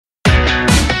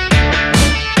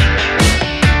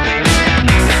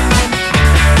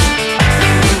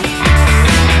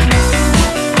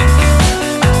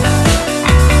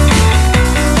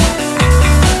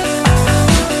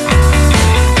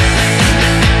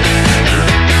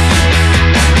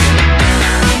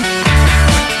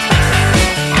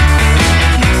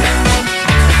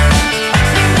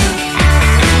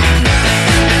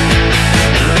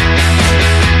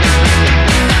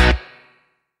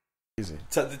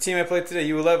the team I played today,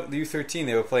 U13,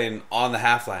 they were playing on the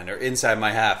half line or inside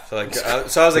my half. So,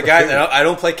 so I was like, guys, I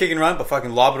don't play kick and run, but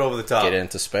fucking lob it over the top. Get it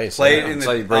into space. Play it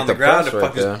on the ground and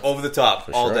fuck it over the top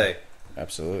all day.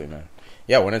 Absolutely, man.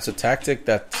 Yeah, when it's a tactic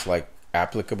that's like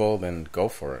applicable, then go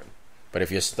for it. But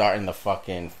if you're starting the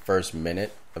fucking first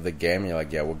minute of the game, you're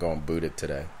like, yeah, we're going boot it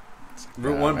today.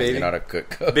 Route 1, baby. You're not a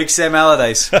cook. Big Sam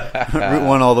Allardyce. Route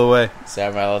 1 all the way.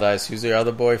 Sam Allardyce. Who's the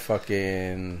other boy?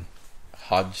 Fucking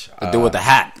Hodge. The dude with the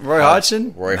hat. Roy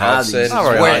Hodgson? Roy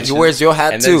Hodgson. He wears your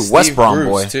hat too. West Brom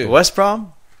boy. Too. West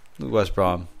Brom? West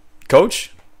Brom. Coach,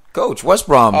 West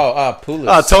Brom. Pulis.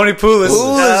 Oh, Tony Pulis.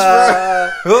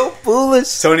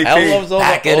 Pulis. Tony P. Loves all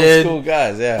Back the it old in. school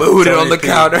guys, yeah. Booted on the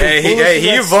counter. Hey, he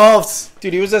evolved.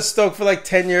 Dude, he was at Stoke for like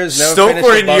 10 years. Never Stoke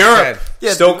were in above Europe. 10.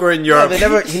 Yeah, Stoke were in Europe.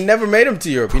 He never made him to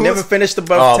Europe. He never finished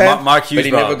above 10. Mark Hughes, but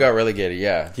he never got relegated.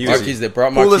 Yeah, they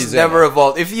brought Mark Hughes Pulis never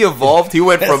evolved. If he evolved, he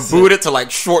went from booted to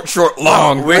like short,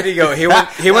 long. Where'd he go? He went.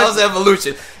 That was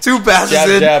evolution. 2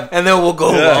 passes jab. and then we'll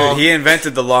go long. Dude, he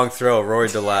invented the long throw. Rory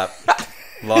Delap.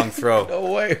 Long throw.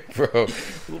 No way, bro.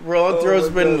 Long throw's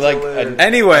been like...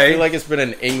 Anyway. I feel like it's been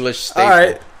an English staple. All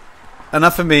right.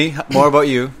 Enough of me. More about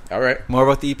you. All right. More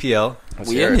about the EPL.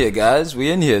 We in here, guys. We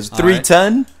in here. It's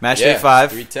 3:10. Match day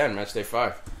 5. 3:10. Match day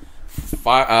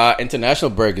 5.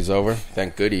 International break is over.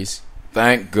 Thank goodies.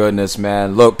 Thank goodness,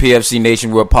 man. Look, PFC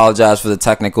Nation, we apologize for the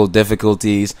technical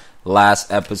difficulties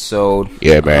last episode.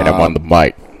 Yeah, man. I'm on the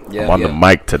mic. Yeah, I'm on the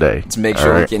mic today. Let's make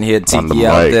sure we can hear Tiki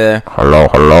out mic. there.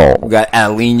 Hello. We got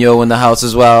Alinho in the house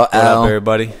as well. What up,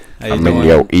 everybody? How you I'm doing? in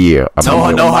your ear.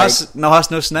 No house,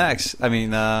 no snacks. I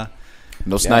mean, no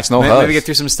snacks, no hugs. Maybe get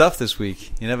through some stuff this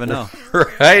week. You never know.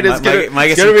 Right? It's going might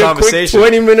get to some be a conversation.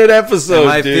 quick 20-minute episode, It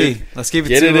might dude. be. Let's keep it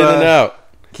Get it in and out.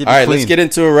 Keep All it right, clean. let's get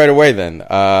into it right away then.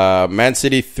 Man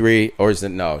City 3, or is it?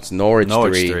 No, it's Norwich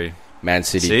 3. Man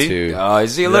City See? 2. Oh,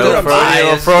 is he a little Little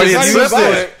biased? Freudian Just slip used to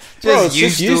there. it. Bro, it's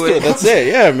just used to it. That's it.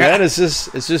 Yeah, man. It's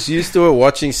just used to it.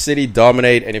 Watching City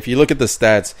dominate, and if you look at the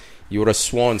stats, you would have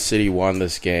sworn City won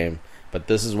this game. But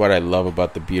this is what I love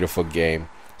about the beautiful game.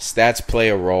 Stats play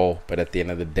a role, but at the end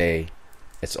of the day,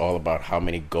 it's all about how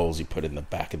many goals you put in the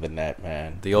back of the net,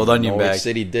 man. The old onion Norwich bag.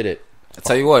 City did it. I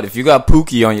tell you what, if you got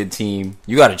Pookie on your team,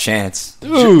 you got a chance.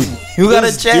 Dude, You got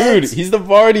a chance. Dude, he's the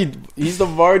Vardy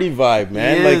vibe,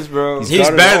 man. He like, is, bro. He's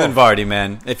better than Vardy,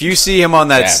 man. If you see him on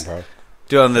that, bro.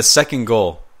 dude, on the second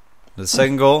goal,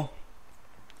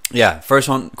 yeah, first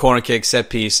one corner kick, set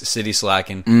piece, City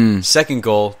slacking. Second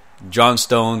goal, John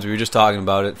Stones. We were just talking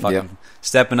about it. Fucking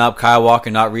stepping up, Kyle Walker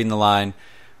not reading the line,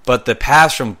 but the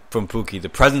pass from Pookie, the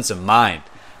presence of mind.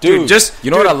 Dude,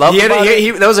 you know what I love about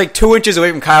it? That was like 2 inches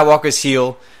away from Kyle Walker's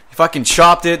heel. He fucking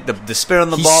chopped it. The spin on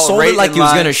the He ball. sold right it like in he was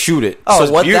line. going to shoot it. Oh,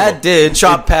 so what beautiful. that did,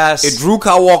 Chop pass. It drew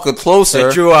Kyle Walker closer.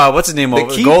 It drew what's his name The over?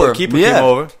 keeper. The keeper came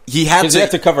over. He had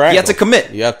to cover He had to angle.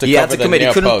 commit. You have to he cover had to the commit. He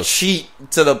near couldn't post. cheat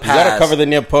to the You pass. got to cover the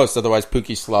near post, otherwise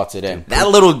Pookie slots it in. That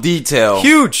little detail,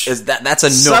 Huge. Is that's a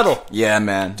nook. Subtle. Yeah,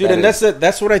 man, Dude, and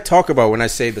that's what I talk about when I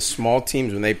say the small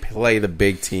teams, when they play the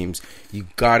big teams, you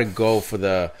got to go for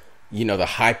the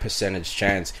high percentage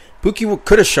chance. Pookie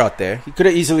could have shot there. He could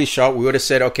have easily shot. We would have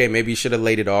said, okay, maybe he should have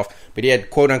laid it off. But he had,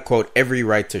 quote-unquote, every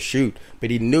right to shoot. But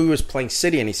he knew he was playing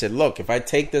City, and he said, look, if I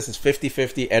take this, it's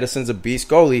 50-50. Edison's a beast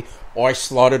goalie, or I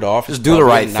slot it off. Just do the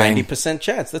right thing. 90%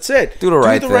 chance. That's it. Do the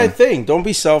right thing. Don't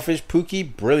be selfish.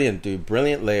 Pookie, brilliant, dude.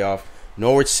 Brilliant layoff.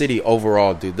 Norwich City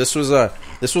overall, dude. This was a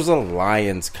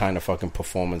Lions kind of fucking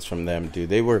performance from them, dude.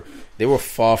 They were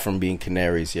far from being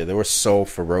Canaries here. They were so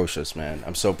ferocious, man.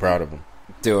 I'm so proud of them.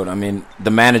 Dude, I mean, the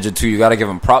manager, too, you got to give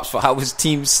him props for how his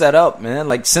team's set up, man.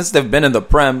 Like, since they've been in the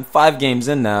Prem, 5 games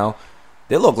in now,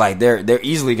 they look like they're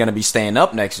easily going to be staying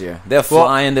up next year. They're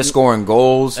flying, they're scoring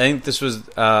goals. I think this was,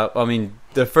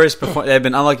 the first performance, they've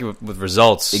been unlucky with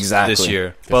results this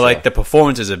year. But, the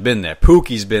performances have been there.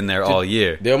 Pookie's been there all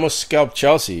year. They almost scalped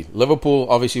Chelsea. Liverpool,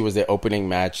 obviously, was their opening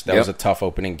match. That was a tough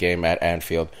opening game at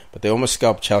Anfield. But they almost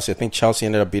scalped Chelsea. I think Chelsea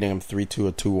ended up beating them 3-2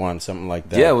 or 2-1, something like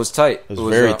that. Yeah, it was tight. It was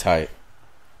very tight.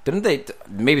 Didn't they?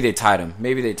 Maybe they tied him.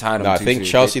 No, I think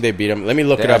Chelsea they beat him. Let me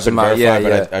look it up and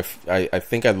verify. But I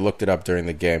think I looked it up during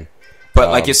the game. But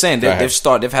like you're saying,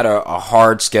 they've had a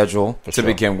hard schedule to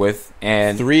begin with,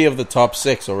 and 3 of the top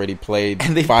 6 already played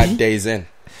 5 days in.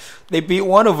 They beat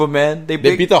one of them, man. They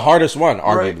beat the hardest one,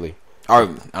 arguably. I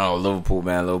don't know, Liverpool,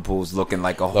 man. Liverpool's looking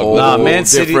like a whole Man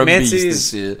City, beast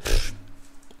this year.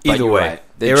 Either way,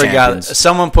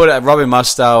 someone put it. Robbie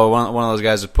Mustow, one of those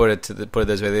guys, put it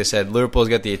this way. They said Liverpool's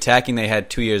got the attacking they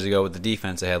had 2 years ago with the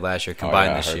defense they had last year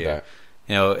combined this year.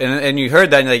 That. And you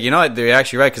heard that, and you're like, you know what? They're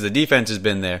actually right because the defense has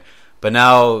been there, but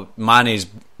now Mane's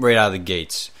right out of the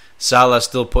gates. Salah's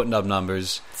still putting up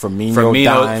numbers.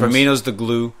 Firmino's the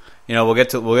glue. We'll get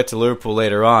to Liverpool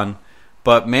later on,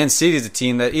 but Man City is a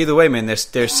team that either way, man, they're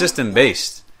system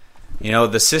based.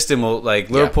 The system will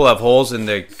Liverpool have holes in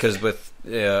there because with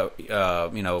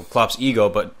Klopp's ego,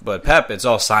 but Pep, it's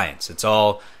all science. It's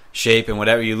all shape, and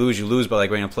whatever you lose. But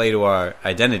we're gonna play to our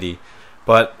identity.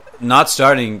 But not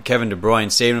starting Kevin De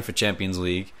Bruyne, saving him for Champions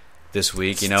League this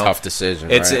week, it's a tough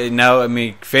decision. It's right? Now,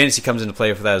 fantasy comes into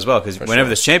play for that as well because whenever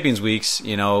there's Champions Weeks,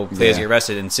 players get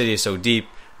rested, and City is so deep.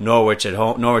 Norwich at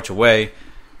home, Norwich away.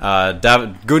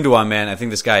 Gundogan, man, I think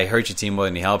this guy hurts your team more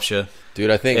than he helps you. Dude,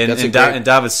 I think and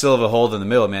David Silva hold in the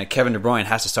middle, man. Kevin De Bruyne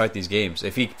has to start these games.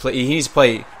 If he needs to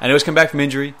play. I know he's coming back from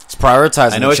injury. It's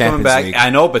prioritizing. I know he's coming back. League. I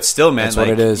know, but still, man, that's what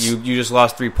it is. You just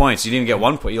lost 3 points. You didn't get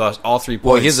 1 point. You lost all 3 points.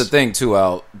 Well, here's the thing too,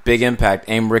 Al. Big impact.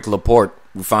 Aymeric Laporte,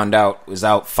 we found out, was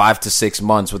out 5 to 6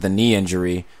 months with a knee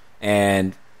injury,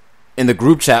 and in the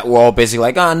group chat, we're all basically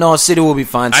like, no, City will be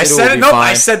fine. I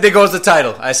said there goes the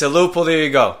title. I said Liverpool, there you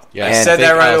go. Yeah, I said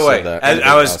that right away.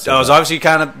 I was obviously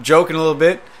kind of joking a little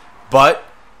bit, but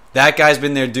that guy's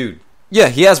been their dude. Yeah,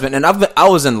 he has been. And I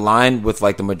was in line with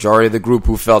the majority of the group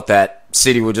who felt that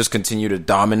City would just continue to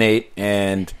dominate,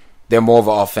 and they're more of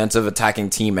an offensive attacking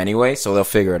team anyway, so they'll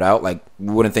figure it out. We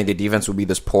wouldn't think the defense would be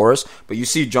this porous. But you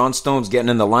see John Stones getting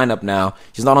in the lineup now.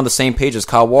 He's not on the same page as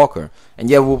Kyle Walker. And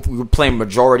yeah, we're playing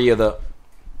majority of the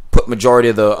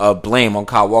blame on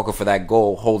Kyle Walker for that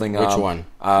goal, holding which one?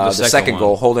 The second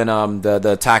goal, holding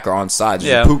the attacker on sides.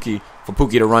 Yeah. For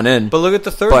Pookie to run in. But look at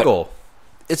the third goal.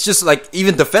 It's just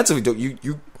even defensively,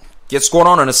 you get scored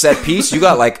on a set piece. You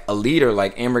got a leader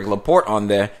like Aymeric Laporte on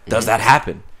there. Does that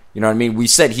happen? You know what I mean? We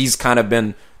said he's kind of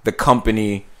been the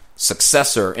company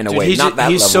successor in a way. Not that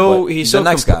level, but he's the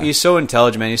next guy. He's so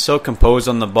intelligent, man. He's so composed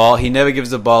on the ball. He never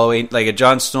gives the ball away. Like a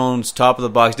John Stones, top of the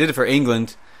box. Did it for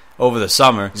England over the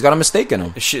summer. He's got a mistake in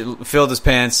him. Filled his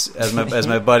pants, as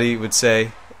my buddy would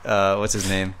say. What's his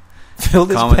name?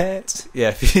 Filled his pants?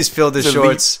 Yeah, he's filled his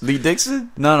shorts. Lee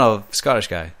Dixon? No, Scottish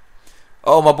guy.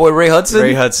 Oh, my boy Ray Hudson?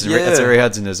 Ray Hudson. Yeah. That's a Ray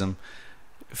Hudsonism.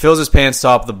 Fills his pants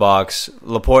top of the box.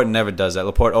 Laporte never does that.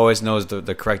 Laporte always knows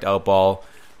the correct out ball,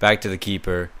 back to the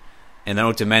keeper. And then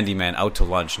Otamendi, man, out to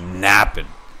lunch, napping.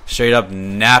 Straight up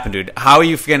napping, dude. How are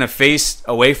you going to face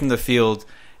away from the field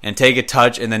and take a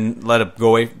touch and then let it go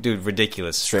away? Dude,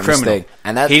 ridiculous. Straight mistake.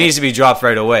 And he needs to be dropped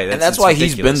right away. That's why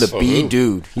ridiculous. He's been the B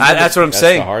dude. That's what I'm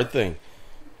saying. That's the hard thing.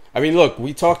 I mean, look,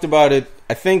 we talked about it.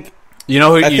 I think... You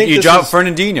know who you dropped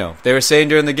Fernandinho. They were saying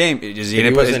during the game,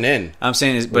 he wasn't in. I'm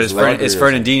saying, is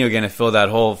Fernandinho going to fill that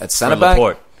hole at center back?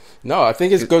 Laporte? No, I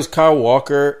think it goes Kyle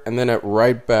Walker, and then at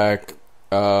right back,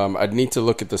 I'd need to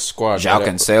look at the squad. João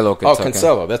Cancelo.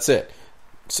 Cancelo. That's it.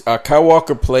 Kyle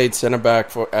Walker played center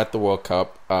back at the World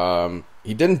Cup.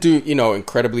 He didn't do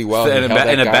incredibly well in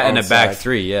a back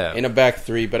three. Yeah, in a back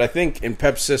three. But I think in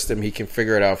Pep's system, he can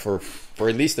figure it out for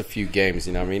at least a few games.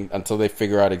 You know what I mean? Until they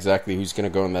figure out exactly who's going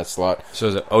to go in that slot. So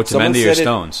is it Otamendi or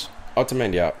Stones?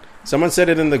 Otamendi out. Someone said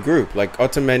it in the group. Like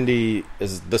Otamendi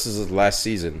this is his last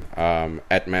season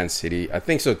at Man City. I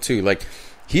think so too. Like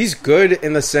he's good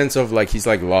in the sense of he's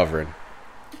like Lovren.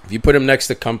 If you put him next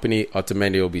to Company,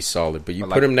 Otamendi will be solid. But you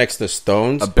put him next to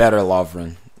Stones, a better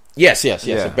Lovren. Yes,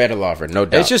 a better Lovren, no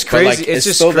doubt. It's just crazy. It's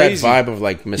just still crazy. that vibe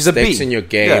of mistakes in your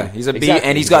game. Yeah, he's a B,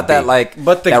 and he's got that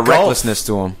that recklessness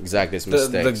to him. Exactly, it's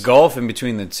mistakes. The gulf in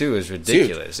between the two is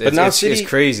ridiculous. Dude, it's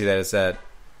crazy that it's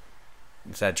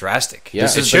that drastic. Yeah,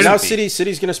 but now City's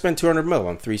going to spend 200 mil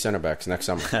on 3 center backs next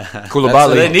summer.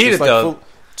 Koulibaly, they need it though.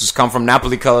 Just come from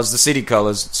Napoli colors to City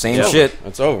colors. Same shit.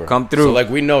 It's over. Come through. So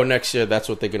we know next year that's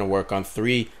what they're going to work on.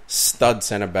 3 stud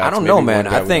center backs. I don't know, man.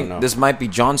 I think this might be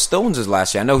John Stones'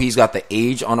 last year. I know he's got the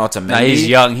age on Otamendi. Nah, he's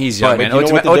young, man.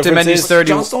 Otamendi's 30.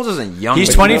 John Stones isn't young.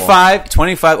 He's 25.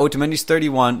 25. Otamendi's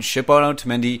 31. Ship out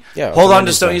Otamendi. Yeah, hold on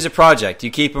to Stones. He's a project. You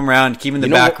keep him around. Keep him in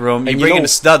the back room. You bring in a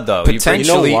stud, though.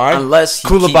 Potentially, unless he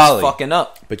keeps fucking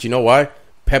up. But you know why?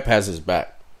 Pep has his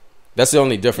back. That's the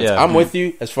only difference. Yeah, I'm with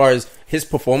you as far as his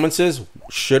performances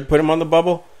should put him on the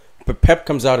bubble, but Pep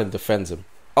comes out and defends him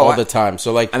all the time.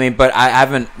 So but I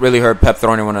haven't really heard Pep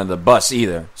throw anyone under the bus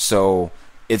either. So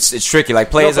it's tricky.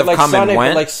 Players have come and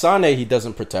went. Like Sané, he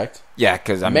doesn't protect. Yeah,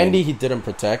 because Mendy, he didn't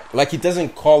protect. He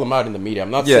doesn't call him out in the media.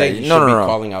 I'm not saying he should be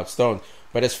calling out Stones,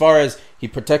 but as far as he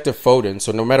protected Foden,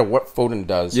 so no matter what Foden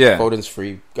does, Foden's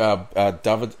free.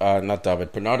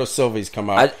 Bernardo Silva's come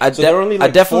out. There are only I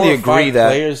definitely agree that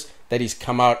players that he's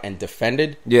come out and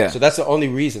defended. Yeah. So that's the only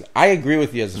reason. I agree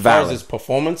with you as far as his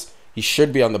performance, he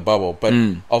should be on the bubble. But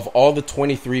of all the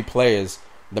 23 players,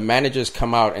 the manager's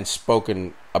come out and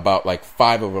spoken about like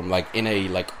 5 of them, like in a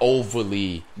like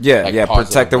overly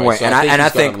protective way. So and I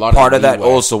think part of that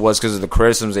also was because of the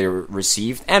criticisms they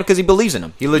received, and because he believes in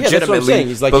him. He legitimately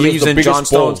he's like, believes in John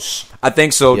Stones. I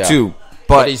think so too.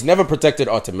 But he's never protected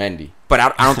Otamendi. But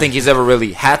I don't think he's ever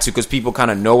really had to, because people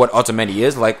kind of know what Otamendi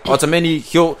is. Like Otamendi,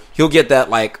 he'll get that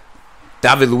like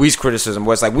David Luiz criticism,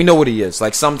 where it's like, we know what he is.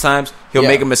 Like sometimes he'll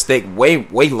make a mistake way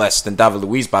less than David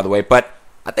Luiz, by the way. But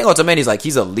I think Otamendi's like,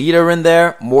 he's a leader in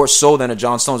there more so than a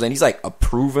John Stones, and he's like a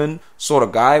proven sort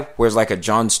of guy, whereas like a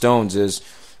John Stones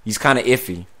he's kind of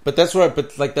iffy. But that's right.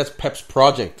 But like that's Pep's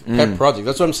project. That's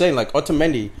what I'm saying. Like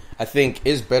Otamendi, I think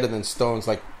is better than Stones.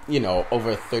 Like, you know,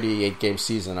 over a 38 game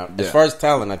season. As far as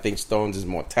talent, I think Stones is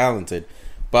more talented.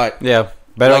 But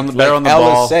better on the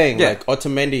ball. Saying like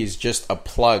Otamendi is just a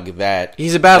plug that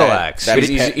he's a battle axe.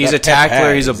 He's a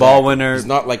tackler. He's a ball winner. He's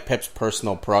not like Pep's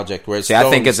personal project. Whereas I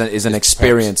think it's an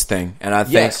experience thing, and I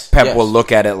think Pep will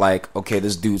look at it like, okay,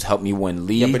 this dude's helped me win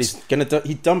leagues. Yeah, but he's gonna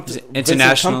he dumped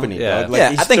international company. Yeah, like,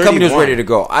 I think company was ready to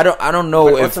go. I don't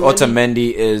know if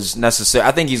Otamendi is necessary.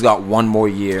 I think he's got one more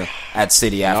year at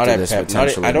City after this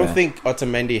potentially. I don't think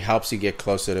Otamendi helps you get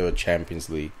closer to a Champions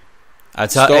League.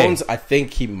 Stones, I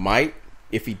think he might.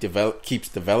 If he keeps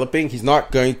developing, he's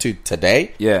not going to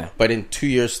today. Yeah. But in 2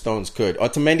 years, Stones could.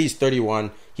 Otamendi's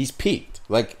 31. He's peaked.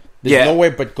 Like, there's no way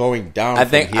but going down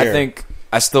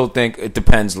I still think it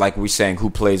depends, like we're saying, who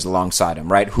plays alongside him,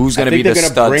 right? Who's going to be the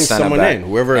stud bring center someone back? in.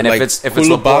 Whoever, and like, if it's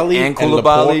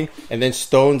Koulibaly and then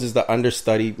Stones is the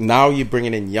understudy. Now you're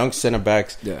bringing in young center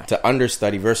backs to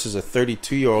understudy versus a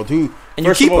 32-year-old who,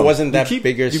 first of all, wasn't that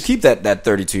bigger. You keep that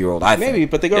 32-year-old, I think. Maybe,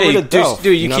 but they got rid of Delph.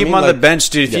 Dude, you keep him on the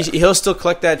bench, dude. He'll still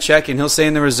collect that check, and he'll stay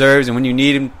in the reserves, and when you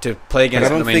need him to play against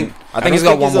them, I think he's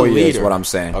got one more year, is what I'm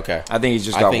saying. Okay. I think he's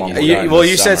just got one more year. Well,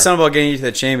 you said something about getting you to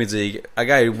the Champions League. A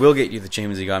guy who will get you to the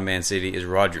Champions League on Man City is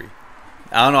Rodri.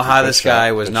 I don't know how this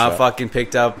guy was not fucking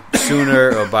picked up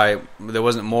sooner, or there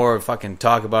wasn't more fucking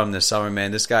talk about him this summer,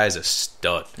 man. This guy is a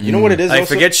stud. You know what it is? Like,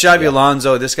 forget Xabi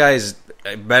Alonso. This guy is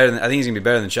better than, I think he's gonna be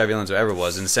better than Xabi Alonso ever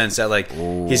was, in the sense that like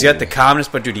he's got the calmness,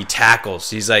 but dude, he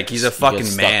tackles. He's a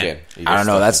fucking man. I don't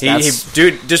know. That's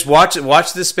dude. Just watch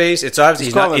the space. It's obviously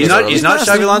he's not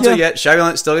Xabi Alonso yet. Xabi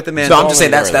Alonso still get the man. So I'm just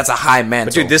saying that's a high man.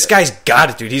 But dude, this guy's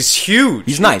got it, dude. He's huge.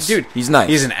 He's nice, dude. He's nice.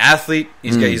 He's an athlete.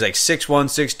 He's like 6'1",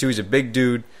 6'2". He's a big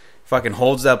dude. Fucking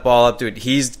holds that ball up, dude.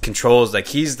 He's controls, like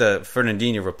he's the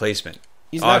Fernandinho replacement.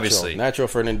 He's obviously natural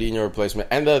Fernandinho replacement.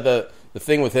 And the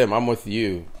thing with him, I'm with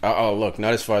you. Oh, look,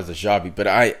 not as far as the Xabi, but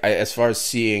I as far as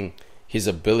seeing his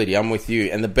ability, I'm with you.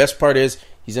 And the best part is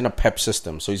he's in a Pep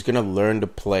system, so he's gonna learn to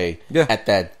play at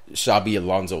that Xabi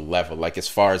Alonso level. Like as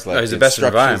far as like he's the best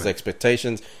instructions,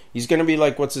 expectations, he's gonna be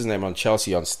like what's his name on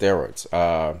Chelsea on steroids.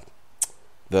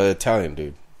 The Italian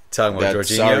dude. Talking about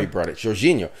Jorginho? Sorry, brought it.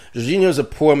 Jorginho's a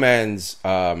poor man's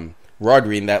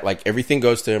Rodri, in that like everything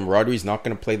goes to him. Rodri's not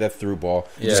going to play that through ball.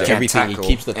 Just everything. He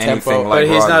keeps the tempo. But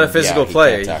he's not a physical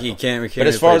player. He can't. But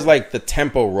as far as like the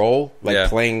tempo role, like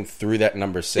playing through that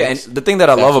number 6. Yeah, and the thing that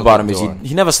I love about him is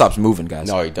he never stops moving, guys.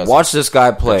 No, he doesn't. Watch this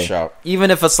guy play.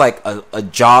 Even if it's like a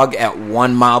jog at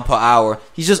 1 mile per hour,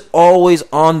 he's just always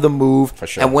on the move. For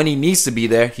sure. And when he needs to be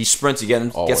there, he sprints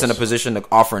again, gets in a position to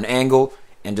offer an angle,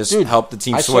 and just help the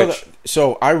team switch.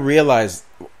 So I realized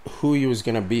who he was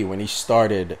going to be when he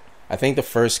started. I think the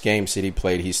first game City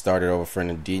played, he started over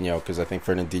Fernandinho because I think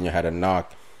Fernandinho had a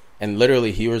knock. And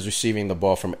literally he was receiving the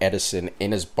ball from Edison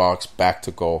in his box back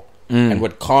to goal and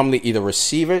would calmly either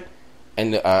receive it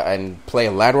and play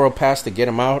a lateral pass to get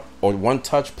him out, or one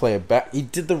touch, play it back. He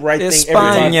did the right thing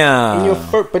every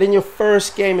time. But in your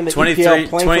first game in the EPL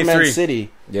playing for Man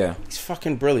City, he's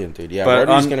fucking brilliant, dude. Yeah, but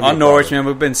on Norwich, man,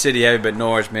 we've been City heavy, but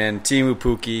Norwich, man, Timu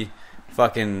Pukki,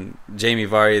 fucking Jamie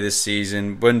Vardy this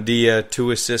season. Buendia,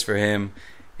 2 assists for him.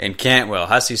 And Cantwell,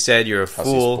 Hussey said, "You're a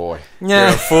fool. Boy. You're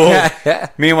a fool."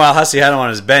 Meanwhile, Hussey had him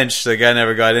on his bench, so the guy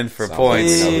never got in for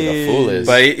points. You know who the fool is.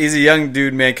 But he's a young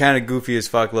dude, man, kind of goofy as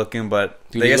fuck looking. But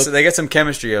they get some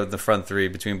chemistry of the front three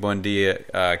between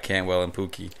Buendia, Cantwell, and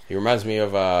Pukki. He reminds me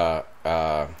of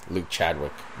Luke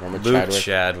Chadwick. Remember Luke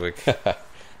Chadwick?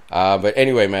 But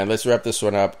anyway, man, let's wrap this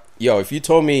one up. Yo, if you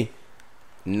told me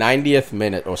 90th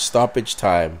minute or stoppage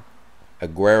time,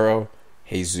 Aguero,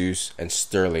 Jesus, and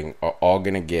Sterling are all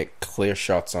going to get clear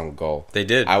shots on goal. They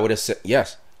did. I would have said,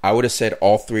 yes. I would have said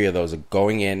all 3 of those are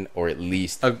going in, or at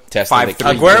least testing the key.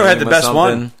 Aguero had the best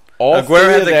one.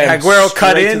 Aguero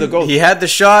cut in. He had the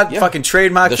shot. Fucking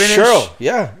trademark finish. The Cheryl.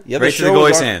 Yeah. Right to the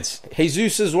goalie's hands.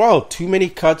 Jesus as well. Too many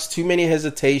cuts. Too many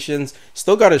hesitations.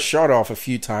 Still got his shot off a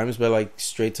few times, but like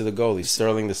straight to the goalie.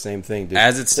 Sterling the same thing, dude.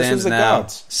 As it stands now,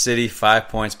 City 5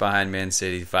 points behind Man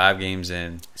City. 5 games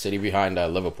in. City behind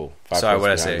Liverpool. 5 Sorry, points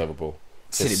what I say? Liverpool.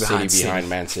 City behind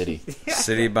Man City.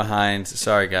 City behind.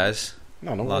 Sorry, guys.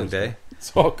 No Long worries, day. man.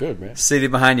 It's all good, man. City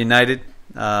behind United.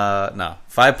 No,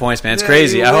 5 points, man. It's Yeah,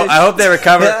 crazy. you I hope they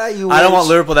recover. Yeah, you I don't wish. want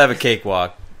Liverpool to have a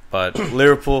cakewalk, but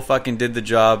Liverpool fucking did the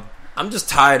job. I'm just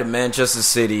tired of Manchester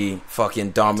City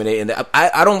fucking dominating.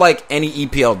 I don't like any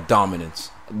EPL dominance.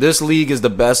 This league is the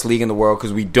best league in the world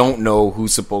because we don't know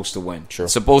who's supposed to win. Sure.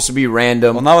 It's supposed to be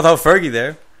random. Well, not without Fergie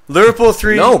there. Liverpool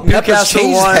 3, No, Pepper's Newcastle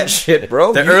changed 1. that shit,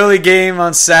 bro. The early game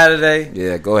on Saturday.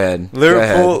 Yeah, go ahead.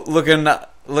 Liverpool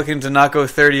looking to not go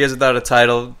 30 years without a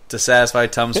title to satisfy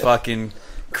Tom's fucking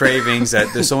cravings.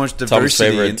 That there's so much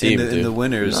diversity favorite in team, the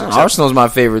winners. Arsenal's my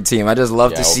favorite team. I just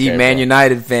love to see Man bro.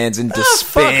 United fans in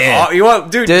despair. Fuck off. You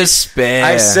want, dude? Despair.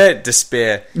 I said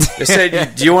despair. I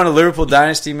said, do you want a Liverpool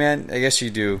dynasty, man? I guess you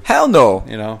do. Hell no.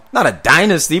 You know, Not a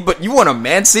dynasty, but you want a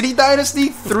Man City dynasty?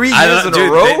 3 I don't years know, in dude,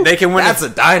 a row? they can win That's a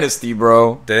dynasty,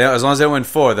 bro. as long as they win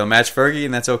 4, they'll match Fergie,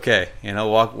 and that's okay. You know,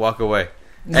 walk away.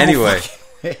 Anyway,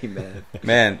 Hey, man.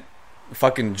 man,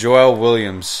 fucking Joel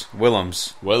Willems,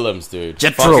 dude.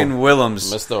 fucking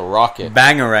Willems. Mr. Rocket.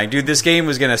 Bangarang. Dude, this game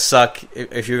was going to suck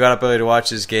if you got up early to watch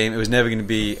this game. It was never going to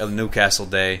be a Newcastle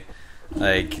day.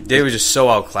 Like, they were just so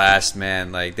outclassed,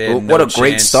 man. Like, they had no What a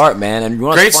great chance. start, man. And you know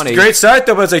what's funny? Great start,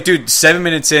 though, but it's like, dude, 7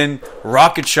 minutes in,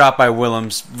 rocket shot by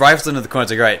Willems, rifles into the corner.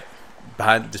 It's like, all right,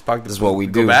 behind this park. This is what we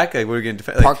go do. back. Like, we're going to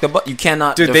defend. Like, Park the butt. You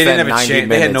cannot dude, they defend didn't have a 90 chance.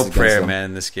 They had no minutes against prayer, them. man,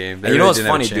 in this game. And you know what's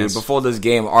funny, dude? Before this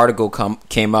game, article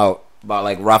came out about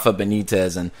like Rafa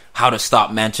Benitez and how to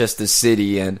stop Manchester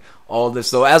City and all this.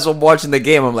 So as I'm watching the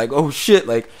game, I'm like, oh shit!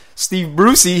 Like Steve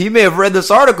Brucey, he may have read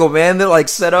this article, man. They're like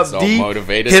set up He's all deep,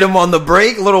 motivated. hit him on the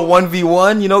break, little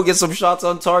 1v1, you know, get some shots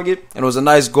on target, and it was a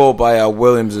nice goal by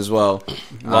Williams as well.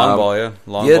 Long ball, yeah.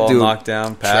 Long yeah, ball, dude.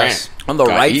 knockdown, pass. Trent. On the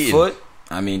Got right eaten. foot.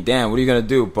 I mean, damn, what are you gonna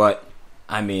do? But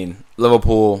I mean,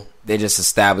 Liverpool, they just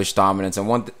established dominance, and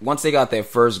once they got their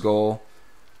first goal,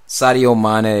 Sadio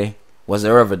Mane, was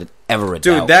there ever a Dude,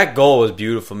 doubt? that goal was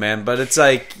beautiful, man. But it's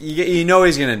like you know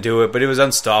he's gonna do it, but it was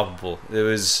unstoppable. It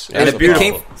was and it beautiful.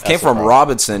 came That's from the problem.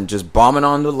 Robinson just bombing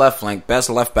on the left flank, best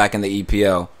left back in the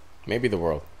EPL. Maybe the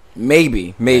world.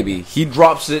 Maybe he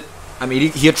drops it. I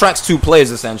mean, he attracts 2 players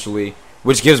essentially,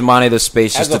 which gives Mane the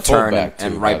space just As to a turn fullback,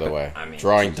 and too, right. by the way. I mean,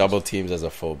 Drawing double teams as a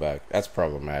fullback. That's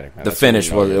problematic, man. the That's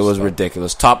finish when you know was your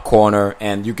ridiculous. Top corner,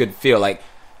 and you could feel like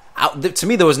to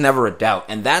me there was never a doubt,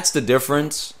 and that's the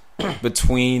difference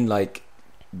between like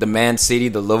the Man City,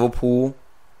 the Liverpool,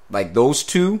 like those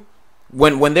two.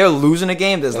 When they're losing a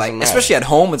game, there's Doesn't like, matter. especially at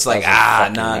home, it's like Doesn't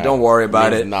fucking nah, matter. don't worry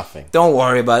about Means it. nothing. Don't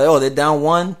worry about it. Oh, they're down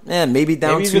 1, maybe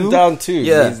down Maybe 2, even down 2.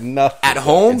 Yeah, Means nothing. at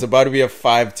home, It's about to be a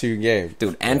 5-2 game.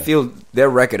 dude. Anfield, their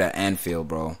record at Anfield,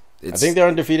 bro. I think they're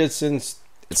undefeated since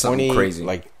It's something crazy.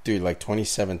 like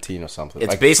 2017 or something.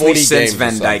 it's like basically 40 since games or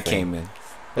Van Dijk something. came in.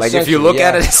 Like if you Essentially, look yeah.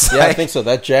 at it, it's yeah, I like, think so.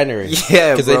 That January,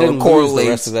 yeah, because they bro, didn't it lose the correlates.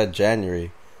 rest of that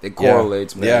January. It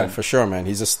correlates, man. Yeah, for sure, man.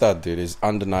 He's a stud, dude. He's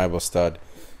undeniable stud.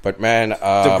 But man,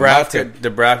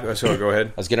 Sorry, go ahead.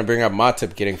 I was gonna bring up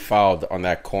Matip getting fouled on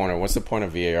that corner. What's the point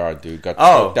of VAR, dude? Got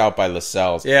Oh. choked out by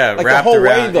Lascelles. Yeah, like the wrapped whole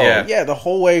around, way though. yeah. The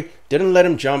whole way. Didn't let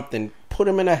him jump. Then put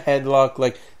him in a headlock.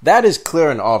 Like that is clear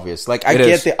and obvious. Like I It get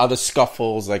is. the other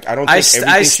scuffles. Like I don't think everything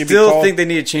I should be still called. think they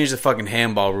need to change the fucking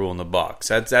handball rule in the box.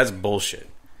 That's bullshit.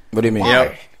 What do you mean? Why?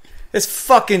 Yep. It's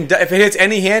fucking. If it hits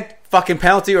any hand, fucking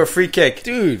penalty or free kick,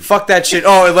 Dude. Fuck that shit.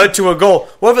 Oh, it led to a goal.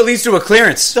 What if it leads to a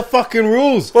clearance? the fucking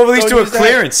rules. Well, at least Don't do a use that.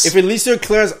 clearance. If it leads to a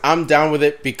clearance, I'm down with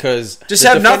it because Just the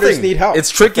have defenders nothing. Need help. It's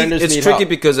tricky. Defenders It's need tricky help.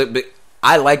 because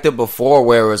I liked it before,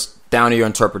 where it was down to your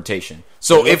interpretation.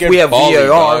 So if Look we at have Bally, VAR,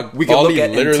 dog. we can Bally look at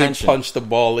literally intention. punched the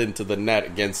ball into the net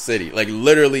against City. Like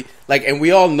literally, like, and we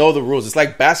all know the rules. It's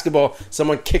like basketball.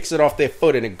 Someone kicks it off their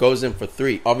foot and it goes in for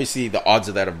 3. Obviously, the odds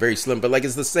of that are very slim, but like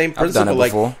it's the same I've done principle. it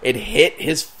Like before. it hit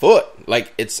his foot.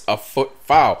 Like it's a foot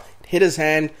foul. It hit his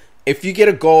hand. If you get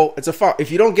a goal, it's a foul.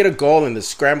 If you don't get a goal in the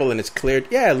scramble and it's cleared,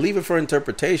 yeah, leave it for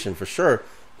interpretation for sure.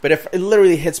 But if it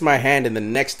literally hits my hand and the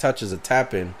next touch is a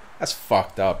tap in, that's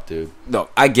fucked up, dude. No,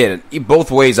 I get it. Both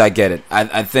ways, I get it.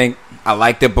 I think I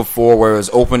liked it before, where it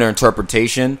was open to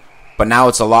interpretation, but now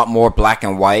it's a lot more black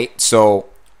and white. So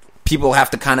people have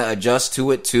to kind of adjust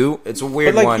to it too. It's a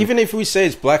weird But like, one. even if we say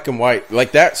it's black and white,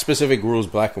 like that specific rule is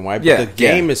black and white, but Yeah, the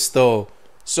game yeah. is still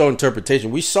so interpretation.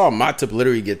 We saw Matip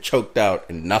literally get choked out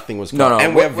and nothing was No, called. no.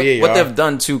 And we have What VAR. they've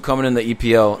done too, coming in the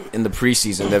EPL in the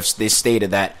preseason, they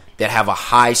stated that they have a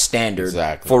high standard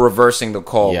Exactly. for reversing the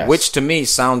call, Yes. which to me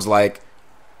sounds like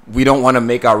we don't want to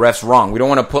make our refs wrong. We don't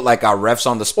want to put like our refs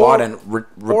on the spot and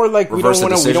or like we don't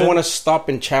decision. want to stop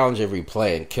and challenge every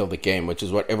play and kill the game, which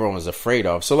is what everyone was afraid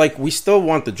of. So like we still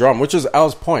want the drama, which is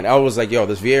Al's point. Al was like, "Yo,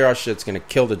 this VAR shit's gonna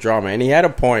kill the drama," and he had a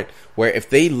point where if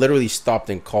they literally stopped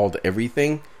and called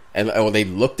everything and or they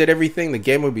looked at everything, the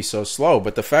game would be so slow.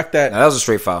 But the fact that that was a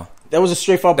straight foul. That was a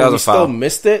straight foul, but we still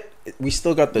missed it. We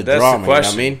still got the drama. You know what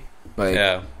I mean? Like,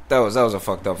 yeah. That was a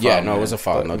fucked up foul. Yeah, no, it was a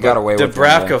foul. No, got away with it.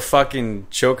 Dubravka fucking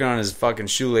choking on his fucking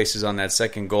shoelaces on that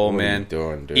second goal, what man. Are you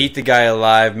doing, dude? Eat the guy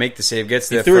alive, make the save, gets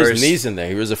there first. He threw first. his knees in there.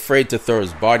 He was afraid to throw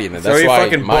his body in there. Throw That's your why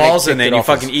fucking balls in there and you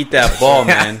fucking eat that ball,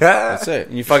 man. That's it.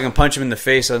 And you fucking punch him in the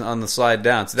face on the slide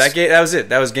down. So that was it.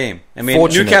 That was game. I mean,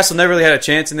 Fortunate. Newcastle never really had a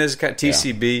chance in this.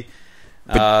 TCB.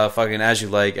 Fucking as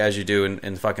you do,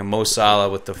 and fucking Mo Salah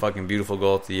with the fucking beautiful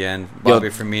goal at the end. Bobby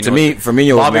Firmino. To me,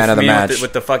 Firmino was man of the match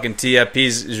with the fucking tee-up.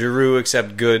 He's Giroud,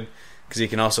 except good because he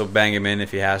can also bang him in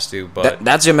if he has to. But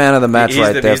that's your man of the match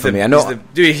there for me. I know,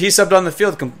 dude. He subbed on the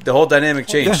field. The whole dynamic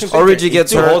changed. Origi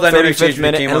gets hurt. The whole dynamic 35th changed when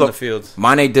minute. he came on the field.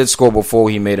 Mane did score before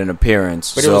he made an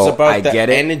appearance, but so it was about the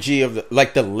energy of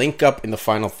the link up in the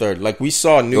final third. Like we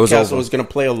saw, Newcastle was going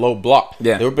to play a low block.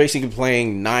 Yeah, they were basically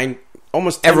playing 9.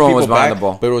 Almost 10 everyone was people behind back, the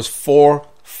ball, but it was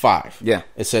 4-5. Yeah,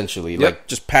 essentially, like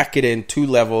just pack it in 2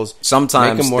 levels.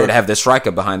 Sometimes they'd have the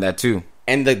striker behind that too.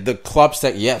 And the club's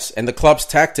the club's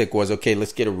tactic was okay.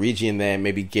 Let's get Origi in there,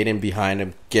 maybe get in behind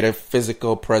him, get a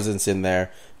physical presence in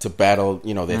there to battle.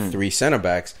 Their 3 center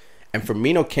backs. And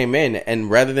Firmino came in,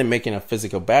 and rather than making a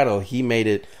physical battle, he made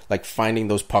it like finding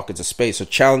those pockets of space, so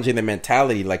challenging the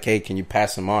mentality. Like, hey, can you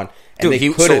pass him on? And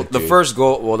dude, the first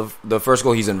goal, the first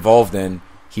goal he's involved in.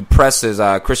 He presses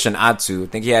Christian Atsu. I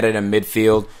think he had it in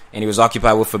midfield, and he was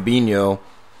occupied with Fabinho.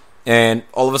 And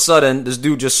all of a sudden, this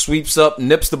dude just sweeps up,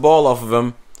 nips the ball off of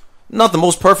him. Not the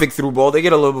most perfect through ball. They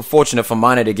get a little bit fortunate for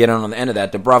Mane to get in on the end of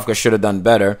that. Dubravka should have done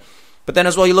better. But then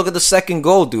as well, you look at the second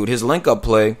goal, dude. His link-up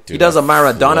play. Dude, he does a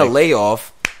Maradona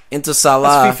layoff into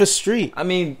Salah. That's FIFA Street. I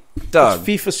mean, Doug. That's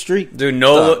FIFA Street. Dude,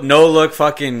 no look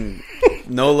fucking...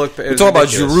 No look. We're talking about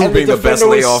Giroud being the best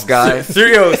layoff guy.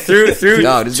 Through. No, this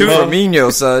is Firmino,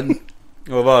 son.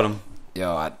 What about him?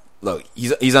 Yo, look,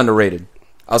 he's underrated.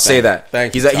 I'll say that.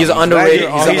 Thank you. He's underrated.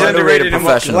 He's an underrated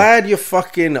professional. Glad you're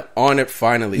fucking on it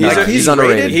finally. He's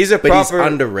underrated. He's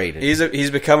underrated.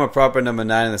 He's become a proper number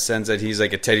 9 in the sense that he's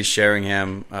like a Teddy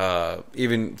Sheringham,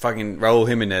 even fucking Raul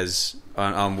Jimenez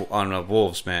on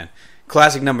Wolves, man.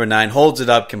 Classic number 9, holds it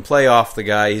up, can play off the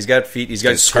guy. He's got feet. He's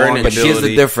got scoring ability. But here's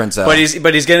the difference, Al. But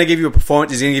he's going to give you a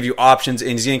performance. He's going to give you options,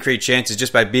 and he's going to create chances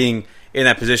just by being in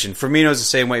that position. Firmino's the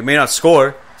same way. He may not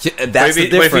score. That's the difference.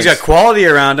 But if he's got quality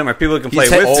around him, or people who can play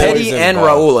with him. Teddy and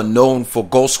Raul are known for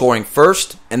goal scoring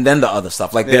first, and then the other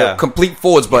stuff. Like they're complete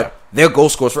forwards, but they're goal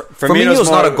scorers. Firmino's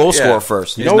not a goal scorer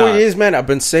first. You know what he is, man? I've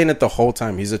been saying it the whole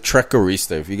time. He's a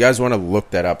Trequarista. If you guys want to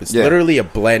look that up, it's literally a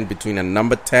blend between a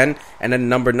number 10 and a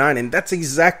number 9, and that's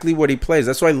exactly what he plays.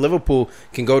 That's why Liverpool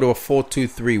can go to a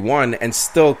 4-2-3-1 and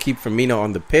still keep Firmino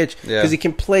on the pitch because he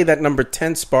can play that number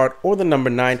 10 spot or the number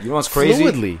 9. You know what's crazy?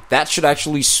 Fluidly. That should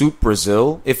actually suit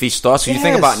Brazil if he starts. So you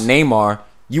think about Neymar,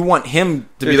 you want him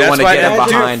to be the one to get in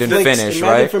behind and finish,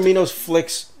 right? Firmino's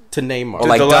flicks to Neymar. Or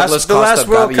like the last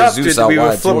World Cup, dude, we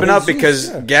were flipping up because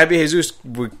Gabby Jesus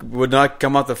would not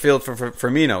come off the field for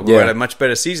Firmino, who had a much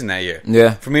better season that year.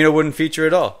 Yeah, Firmino wouldn't feature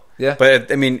at all. Yeah,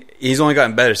 but I mean, he's only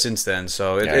gotten better since then.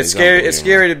 So it's scary. It's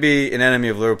scary to be an enemy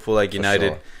of Liverpool like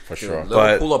United. For sure.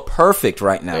 Liverpool are perfect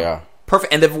right now. Yeah,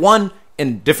 perfect, and they've won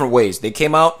in different ways. They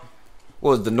came out.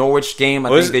 What was the Norwich game? I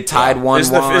think they tied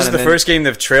 1-1. This is the first game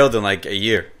they've trailed in like a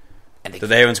year.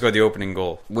 They haven't scored the opening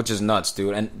goal, which is nuts,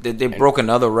 dude. And they broke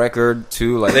another record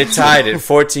too. Like they tied it,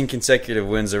 14 consecutive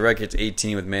wins. The record's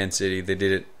 18 with Man City. They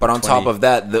did it. But on top of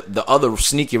that, the other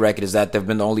sneaky record is that they've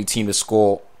been the only team to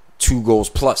score 2 goals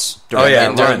plus. During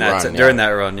that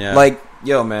run. Yeah. Like,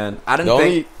 yo, man, I didn't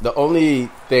think the only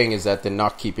thing is that they're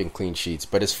not keeping clean sheets,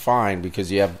 but it's fine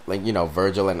because you have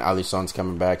Virgil and Alisson's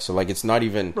coming back, so like it's not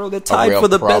even they're tied for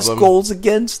the best goals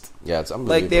against. Yeah, it's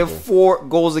unbelievable. Like they have 4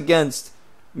 goals against.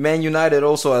 Man United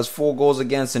also has 4 goals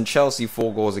against, and Chelsea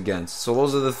 4 goals against. So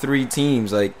those are the 3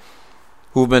 teams like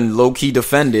who've been low key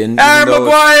defending. Harry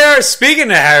Maguire.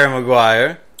 Speaking of Harry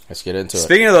Maguire, let's get into it.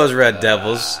 Speaking of those Red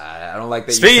Devils, I don't like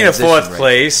that. Speaking of 4th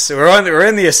place, we're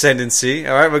in the ascendancy.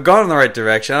 All right, we're going in the right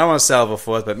direction. I don't want to settle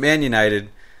for 4th, but Man United,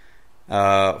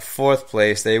 4th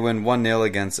place. They win 1-0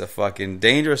 against a fucking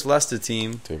dangerous Leicester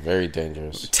team. They're very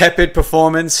dangerous. Tepid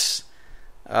performance.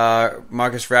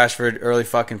 Marcus Rashford, early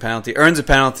fucking penalty. Earns a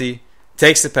penalty,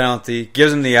 takes the penalty,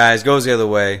 gives him the eyes, goes the other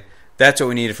way. That's what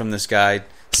we needed from this guy.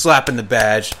 Slapping the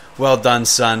badge. Well done,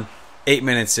 son. 8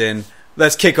 minutes in.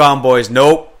 Let's kick on, boys.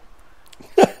 Nope.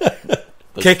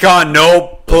 Kick on,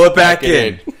 no. Pull it back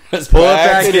in. Let's Pull it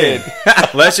back in.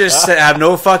 Let's just have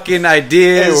no fucking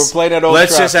ideas. Hey, we're playing at Old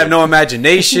Let's just Trafford. have no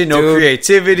imagination, no Dude,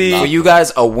 creativity. For you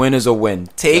guys, a win is a win.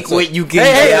 Take what you can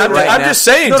Hey, get I'm, right I'm now. just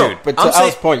saying, dude. But to I'm saying-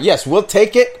 Al's point, yes, we'll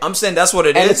take it. I'm saying that's what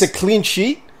it And is. it's a clean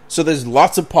sheet. So there's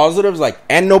lots of positives, like,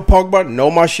 and no Pogba, no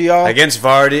Martial. Against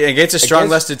Vardy, against a strong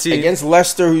Leicester team. Against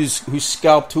Leicester, who's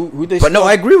scalped. Who they But no, scalped?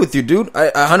 I agree with you, dude.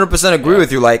 I 100% agree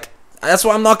with you. Like, that's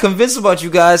why I'm not convinced about you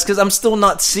guys, because I'm still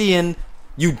not seeing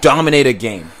you dominate a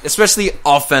game, especially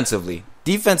offensively.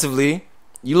 Defensively,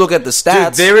 you look at the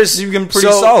stats. Dude, you've been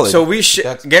pretty solid. So we should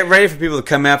get ready for people to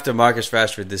come after Marcus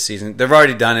Rashford this season. They've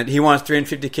already done it. He wants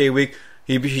 $350K a week.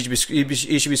 He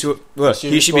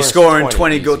should be scoring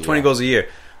 20 goals a year.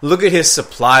 Look at his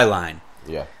supply line.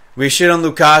 Yeah. We shit on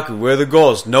Lukaku. Where are the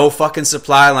goals? No fucking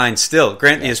supply line still.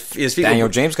 Grant his feet. Daniel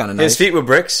James kind of nice. His feet were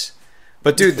bricks.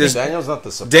 But dude, Daniel's not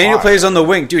the supply. Daniel plays on the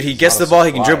wing. Dude, he gets not the a ball.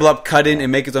 He can supplier. dribble up, cut in,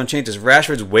 and make his own changes.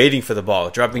 Rashford's waiting for the ball,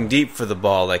 dropping deep for the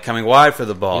ball, like coming wide for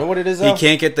the ball. You know what it is, He Al?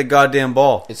 can't get the goddamn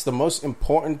ball. It's the most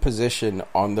important position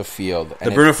on the field.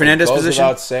 The Bruno Fernandes goes position?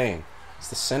 without saying. It's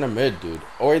the center mid, dude.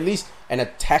 Or at least an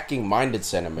attacking-minded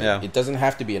center mid. Yeah. It doesn't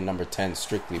have to be a number 10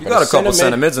 strictly. You got a couple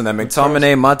center mids in there.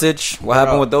 McTominay, Matic. What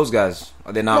happened No. with those guys?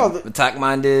 Are they not No,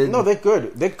 attack-minded? No, they're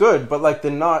good. They're good, but like they're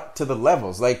not to the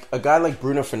levels. Like a guy like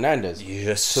Bruno Fernandes,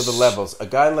 Yes. to the levels. A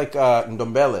guy like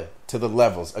Ndombele, to the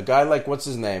levels. A guy like what's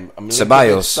his name,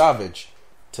 Ceballos. Savage,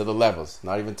 to the levels.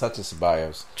 Not even touching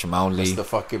Ceballos. Jamal Just Lee. the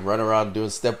fucking run around doing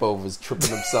step overs, tripping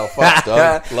himself up,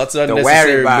 dog. Lots of Don't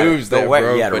unnecessary worry about it. moves Don't there, worry.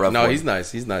 bro. He had a But rough no, one. he's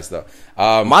nice. He's nice though.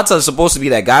 Mata's supposed to be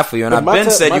that guy for you, and But I've been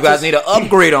Mata- said you guys Mata's- need to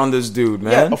upgrade on this dude,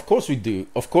 man. Yeah, of course we do.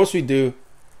 Of course we do.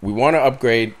 We want to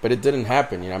upgrade, but it didn't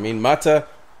happen. You know, what I mean, Mata,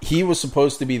 he was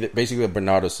supposed to be basically a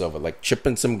Bernardo Silva, like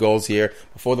chipping some goals here,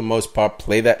 but for the most part,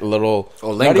 play that little.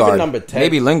 Oh, not even Lingard. number 10.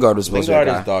 Maybe Lingard was supposed to be Lingard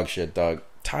the guy. is dog shit, dog.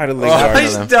 Tired of Oh, Lingard.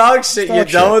 he's dog shit. You're Dog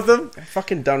done shit. with him? I'm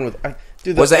fucking done with.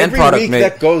 Dude, What's the end every product, week mate?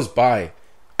 that goes by,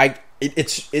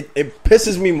 it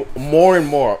pisses me more and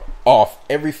more off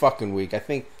every fucking week. I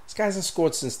think this guy hasn't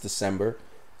scored since December.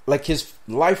 Like his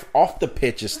life off the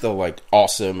pitch is still like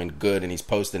awesome and good, and he's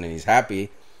posting and he's happy.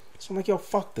 So I'm like, yo,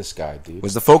 fuck this guy, dude.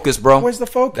 Where's the focus, bro? Where's the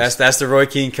focus? That's the Roy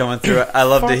Keane coming through. I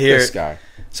love Fuck to hear this it. guy.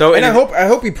 So And I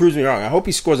hope he proves me wrong. I hope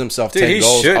he scores himself Dude, 10 he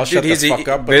goals. should. I'll shut Dude, the fuck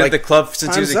up. been at the club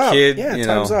since he was time's a up. kid. Yeah, you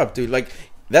time's know. up, dude. Like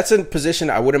that's a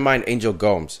position I wouldn't mind Angel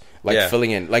Gomes Yeah.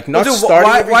 filling in. Like not Dude, starting.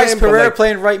 every why is game, but, Pereira like,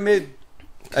 playing right mid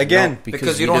again? No,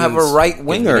 because we you don't have a didn't- right we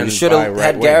winger. didn't You should buy a have right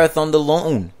had winger. Gareth on the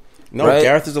loan. No, right?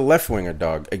 Gareth is a left winger,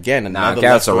 dog. Again, Nah, another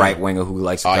Gareth's a left right winger. winger who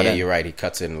likes to Oh cut yeah, in. you're right. He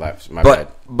cuts in left. My bad.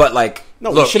 But like,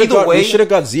 No, look, we should have either got. way, We should have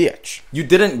got Ziyech. you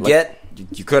didn't get.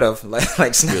 You could have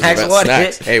like Snacks. What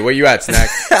Snacks. hit? Hey, where you at,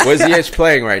 Snacks? Where's Ziyech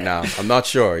playing right now? I'm not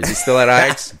sure. Is he still at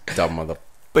Ajax? Dumb mother.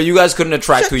 But you guys couldn't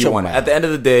attract Shut who you your wanted. mouth. At the end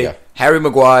of the day, Yeah. Harry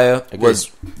Maguire Agreed.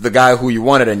 was the guy who you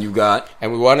wanted and you got.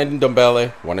 And we wanted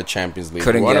Ndombele, won a Champions League.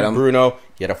 Couldn't we wanted get him. Bruno.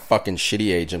 He had a fucking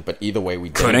shitty agent, but either way, we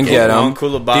Couldn't didn't get him. him.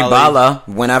 Koulibaly. Dybala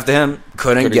went after him.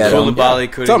 Couldn't Couldn't get get him. him.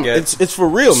 Koulibaly couldn't Tom, get. it's for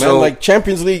real, man. So- Like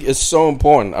Champions League is so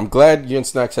important. I'm glad you and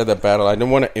Snacks had that battle. I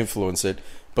didn't want to influence it,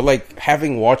 but like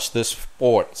having watched this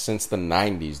sport since the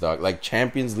 '90s, dog. Like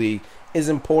Champions League is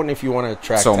important if you want to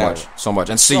attract So talent. much.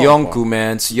 And So Sionku, important.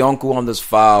 man. Sionku on this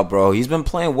foul, bro. He's been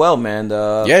playing well, man.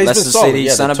 The Yeah, he's Leicester been solid. City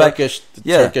Yeah, center the back.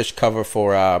 Turkish cover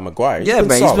for Maguire. Yeah,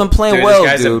 man. He's solid. been playing Dude, well,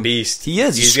 this guy's dude. a beast. He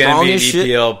is. He's He's gonna strong be an as shit.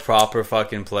 EPL proper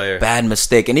fucking player. Bad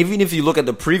mistake. And even if you look at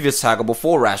the previous tackle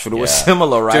before Rashford, it was Yeah.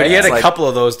 similar, right? Dude, he had It's a like- couple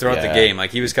of those throughout the Yeah. game.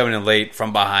 Like he was coming in late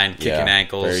from behind, kicking Yeah,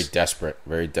 ankles. Very desperate.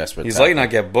 Very desperate. He's tackle. lucky not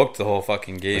get booked the whole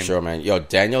fucking game. For sure, man. Yo,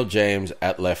 Daniel James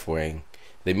at left wing.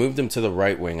 They moved him to the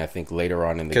right wing, I think, later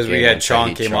on in the game. Because we had when Chong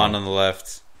Tahith came on the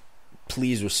left.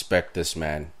 Please respect this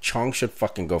man. Chong should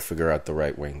fucking go figure out the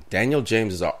right wing. Daniel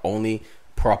James is our only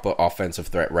proper offensive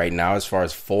threat right now as far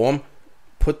as form.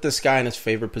 Put this guy in his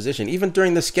favorite position. Even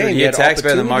during this game, Dude, he had attacks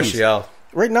better than opportunities. Martial.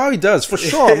 Right now he does, for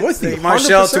sure. I'm with you. Martial,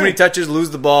 100%. too many touches,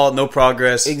 lose the ball, no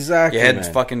progress. Exactly, Your head's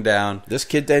man. fucking down. This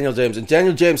kid, Daniel James. And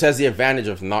Daniel James has the advantage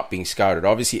of not being scouted.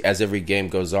 Obviously, as every game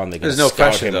goes on, they're going There's to no scout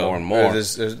pressure, him though. more and more.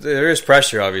 There is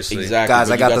pressure, obviously. Exactly. Guys,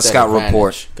 but I you got the that scout advantage.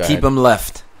 report. Go Keep ahead. him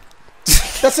left.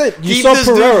 That's it. You Keep saw this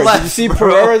dude Pereira. Did left, you see bro.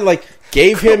 Pereira like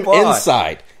gave him Come on.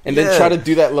 inside and then Yeah. try to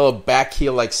do that little back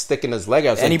heel like sticking his leg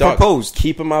out? And he "Dog, proposed.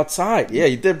 Keep him outside. Yeah,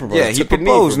 he did propose. Yeah, he Took a knee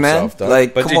proposed, for man. himself, dog.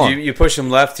 Like, But come dude, on. you push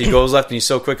him left, he goes left, and he's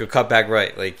so quick, he'll cut back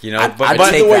right. Like, you know, I'd but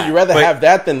take either way, that. you rather But- have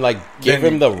that than like give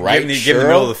then him the right give him the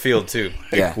middle of the field, too.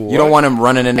 Yeah, What? you don't want him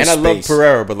running in And his I love space.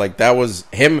 Pereira, but like that was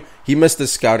him. He missed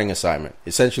his scouting assignment.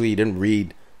 Essentially, he didn't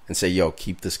read and say, "Yo,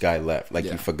 keep this guy left." Like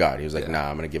he forgot. He was like, "Nah,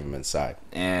 I'm gonna give him inside."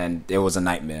 And it was a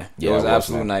nightmare. Yeah, it was it an was,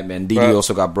 absolute man. nightmare. And Didi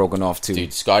also got broken off too.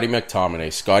 Dude, Scotty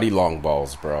McTominay, Scotty long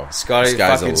balls, bro. Scotty This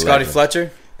guy's a fucking Scotty legend.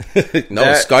 Fletcher. No,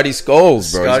 That- Scotty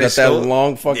Scholes, bro. Scotty He's got that Scholes?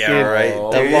 long fucking, Yeah, right.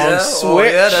 that long switch. Oh,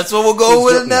 yeah, that's what we'll go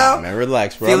with now. Nah, man,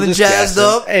 relax, bro. Feeling I'm just jazzed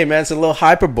gassing. up? Hey, man, it's a little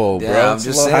hyperbole, bro. Yeah, I'm It's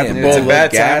just a little saying, hyperbole, It's a little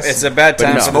bad time. gas. It's a bad But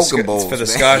time no. for the Smoking bowls, for the man.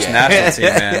 Scottish national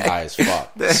team, man. High as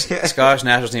fuck. Scottish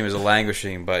national team is a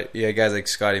languishing, but yeah, guys like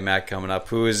Scotty Mack coming up,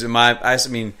 who is in my. I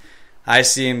mean, I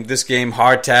see him this game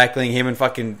hard tackling him and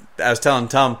fucking. I was telling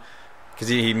Tom because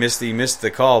he missed the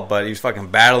call, but he was fucking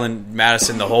battling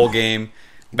Madison the whole game.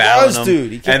 Battling him.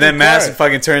 Dude, he kicked and then the Madison card.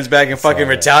 fucking turns back and fucking Saw that.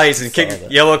 retaliates and Saw kicks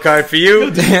that. yellow card for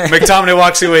you. McTominay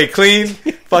walks away clean.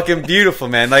 Fucking beautiful,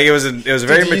 man. Like it was a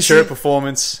very you mature see-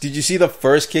 performance. Did you see the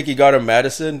first kick he got on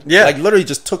Madison? Yeah. Like literally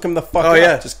just took him the fuck Oh, out.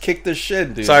 yeah. Just kicked the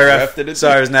shit, dude. Sorry, ref. Refed it.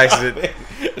 Sorry, it was an accident.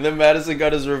 And then Madison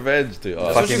got his revenge, dude. Oh,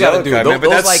 what Fucking you gotta yellow do. card, Those- man. But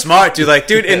those, that's like- smart, dude. Like,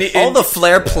 dude, and All the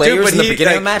flair players but in the he,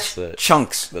 beginning of the like, match,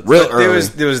 chunks, that's- real there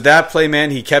early. was that play,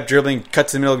 man. He kept dribbling, cut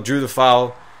to the middle, drew the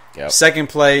foul. Yep. Second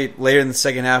play later in the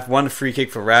second half, one free kick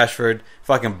for Rashford.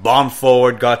 Fucking bombed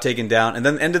forward, got taken down, and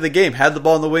then end of the game, had the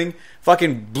ball in the wing,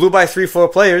 fucking blew by 3-4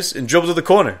 players and dribbled to the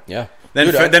corner. Yeah. Then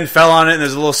Dude, then fell on it, and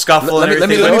there's a little scuffle. Let me- and let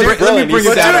me- everything. let me But bring- let me dude, bring but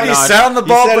you down dude, a he notch. sat on the He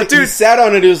ball, said but it- he dude, sat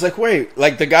on it. He was like, "Wait!"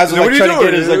 Like the guys were What like are you trying to get.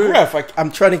 doing? It. He was like, "Ref, I'm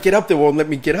trying to get up. They won't let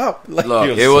me get up." Like,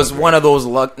 Look, he it was so one of those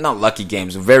not lucky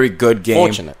games, a very good game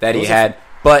Fortunate. that It he was had.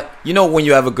 But you know, when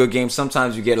you have a good game,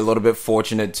 sometimes you get a little bit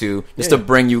fortunate too, just to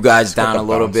bring you guys down the a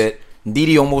little bounce. bit.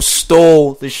 Didi almost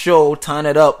stole the show, tying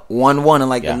it up 1-1 in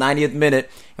like Yeah. the 90th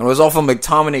minute, and it was off of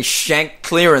McTominay's shank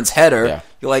clearance header. Yeah.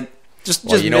 You're like, just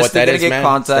Well, you know missed what it, that didn't is, get man?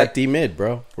 contact. It's that D mid,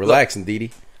 bro. Relax, Ndidi.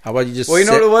 How about you just? Well, you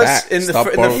know sit what it was? back, In the stop fir-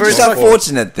 in the borrowing first Just the ball.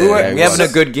 unfortunate there. Yeah, we having a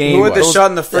good game. who had the Those-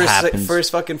 shot in the that happens.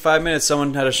 first fucking 5 minutes?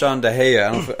 Someone had a shot on De Gea.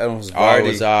 I don't know if it was Oh, it Vardy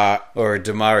was or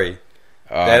Damari.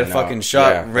 They had a no. fucking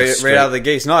shot Yeah, right straight. out of the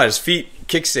gates. No, his feet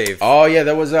kick save. Oh yeah,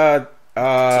 that was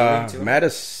Two-2?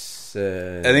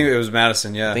 Madison. I think it was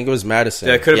Madison. Yeah, I think it was Madison.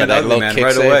 Yeah, it could've been that ugly, little man, kick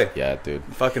right save. away. Yeah, dude.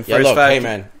 fucking Yeah, first look, five. hey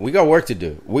man, we got work to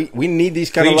do. We need these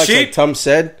kind Clean of luck, sheet? like Tom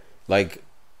said. Like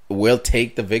we'll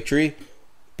take the victory,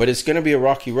 but it's gonna be a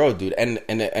rocky road, dude.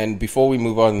 And before we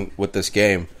move on with this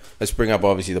game, let's bring up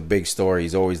obviously the big story.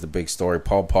 He's always the big story.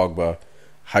 Paul Pogba.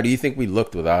 How do you think we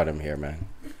looked without him here, man?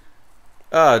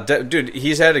 Dude,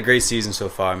 he's had a great season so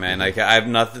far, man. Like I have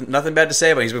nothing bad to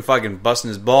say about him. He's been fucking busting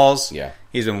his balls. Yeah.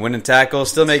 He's been winning tackles,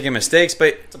 still making mistakes,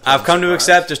 but I've come to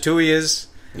accept just who he is.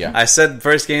 Yeah. I said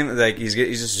first game like he's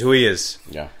just who he is.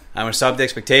 Yeah. I'm gonna stop the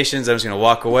expectations. I'm just gonna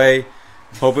walk away.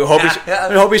 Hope he's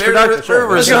Very productive. very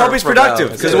I'm just gonna hope he's reserved productive.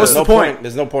 for Because Val. what's the point?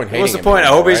 There's no point hating What's the him point? I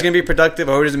anymore, hope he's right? gonna be productive.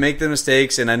 I hope he doesn't make the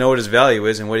mistakes, and I know what his value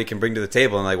is and what he can bring to the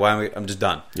table. And like, I'm just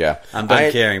done. Yeah. I'm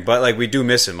done caring. But like, we do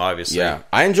miss him, obviously. Yeah,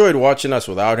 I enjoyed watching us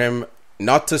without him.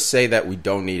 Not to say that we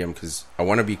don't need him, because I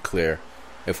want to be clear.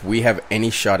 If we have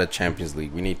any shot at Champions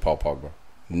League, we need Paul Pogba,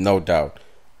 no doubt.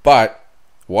 But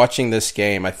watching this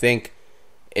game, I think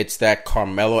it's that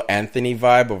Carmelo Anthony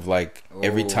vibe of like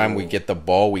every time we get the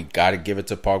ball, we got to give it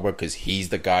to Pogba because he's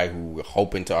the guy who we're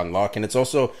hoping to unlock. And it's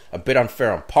also a bit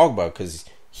unfair on Pogba because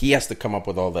he has to come up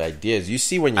with all the ideas. You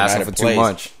see when Asking United for too plays.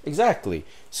 much. Exactly.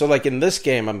 So like in this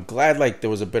game, I'm glad like there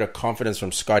was a bit of confidence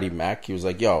from Scotty Mack. He was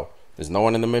like, yo, there's no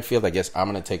one in the midfield. I guess I'm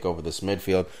going to take over this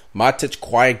midfield. Matic,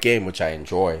 quiet game, which I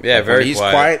enjoy. Yeah, Like, very when he's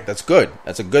quiet. That's good.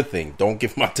 That's a good thing. Don't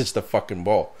give Matic the fucking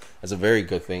ball. That's a very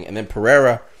good thing. And then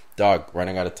Pereira, dog,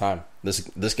 running out of time.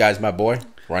 This guy's my boy,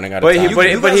 running out of But time. he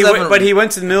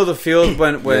went to the middle of the field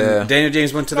when Yeah. Daniel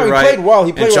James went to No, the he right. played well.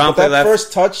 He played and well. John But that left.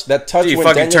 first touch, that touch He when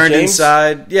fucking Daniel turned James,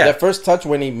 inside. Yeah. that first touch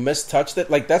when he mistouched it,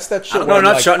 like that's that shit. No, where I'm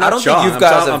not like, shot. I Not don't think shot. you I'm guys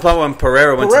talking- have- I'm talking when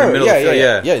Pereira went to the middle of the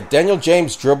field. yeah. Daniel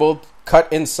James dribbled, cut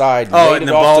inside, Oh, laid and it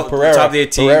the off ball to Pereira. top of the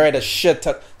 18. Pereira had a shit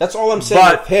touch. That's all I'm saying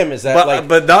with him is that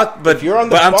if you're on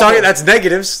the I'm ball- talking. That's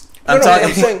negatives. I'm No, talking.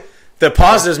 I'm saying the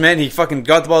positives, man. He fucking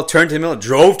got the ball, turned to the middle,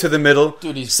 drove to the middle.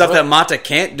 Dude, he's stuff good. that Mata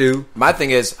can't do. My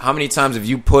thing is, how many times have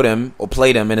you put him or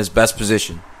played him in his best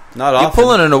position? Not You're often.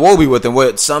 pulling an Iwobi with him.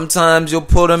 Where sometimes you'll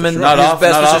put him in Not his often-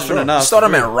 best not position. often enough. You start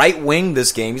him at right wing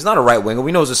this game. He's not a right winger.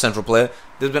 We know he's a central player.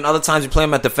 There's been other times you play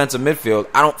him at defensive midfield.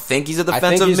 I don't think he's a I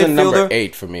think defensive he's a number midfielder.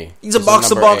 8 for me. He's a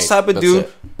box-to-box type of That's dude,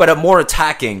 it. but a more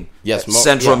attacking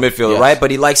central midfielder, right?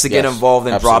 But he likes to get Yes. involved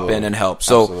and drop Absolutely. in and help.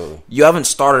 So Absolutely. you haven't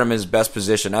started him in his best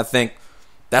position. I think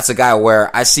that's a guy where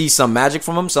I see some magic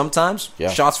from him sometimes. Yeah.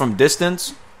 Shots from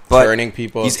distance, but Turning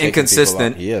people, he's taking people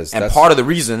inconsistent. out. He is. And That's- part of the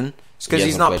reason is because He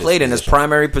he's hasn't not played his played in his position.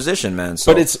 primary position, man.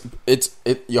 So But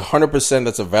you're 100%.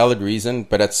 That's a valid reason.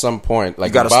 But at some point, like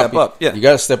You gotta Mbappe- step up, yeah. you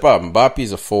got to step up.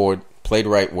 Mbappe's a forward, played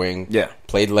right wing, Yeah.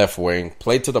 played left wing,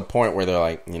 played to the point where they're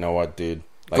like, you know what, dude,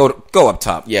 Like, go up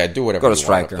top. Yeah, do whatever. Go to you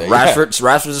want striker. up there. Rashford's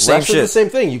the same Rashford's shit. the same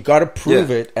thing. You got to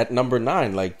prove it at number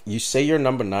 9. Like, you say you're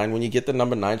number 9. When you get the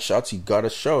number 9 shots, you got to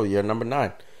show you're number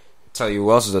 9. Tell you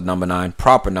who else is a number 9,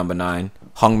 proper number 9,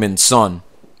 Heung-min Son.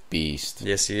 Beast.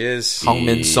 Yes, he is.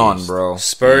 Heung-min Son, bro.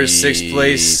 Spurs 6th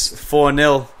place,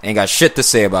 4-0. Ain't got shit to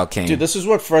say about Kane. Dude, this is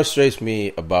what frustrates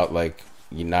me about, like,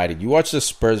 United. You watch the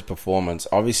Spurs performance.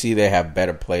 Obviously, they have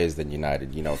better players than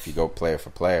United, you know, if you go player for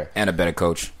player. And a better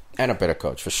coach. And a better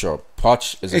coach, for sure.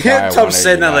 Poch is a You guy can't I stop wanted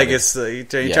saying that United. like it's you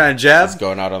trying to jab. He's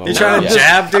going out on the You limb. trying to Yeah.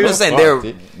 jab, dude? I'm just saying Fuck, they're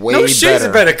dude. way No, better. she's a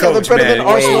better They're coach, better man. than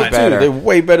Arsenal, Way too. better. They're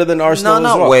way better than Arsenal No, as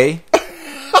not well. way.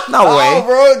 Not Oh, way.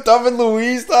 bro, David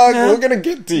Luiz, dog. Yeah. We're gonna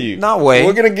get to you. Not way.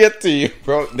 We're gonna get to you,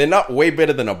 bro. They're not way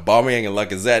better than Aubameyang and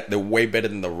Lacazette. They're way better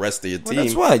than the rest of your team.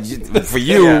 That's what. For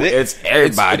you, Yeah. it's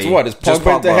everybody. It's what? It's Just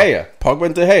Pogba and De Gea. Pogba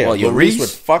and De Gea. Well, Lloris Lloris? would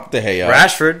fuck De Gea.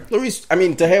 Rashford. Lloris. I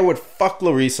mean, De Gea would fuck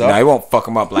Lloris up. No, he won't fuck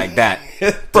him up like that.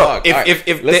 Bro, Bro,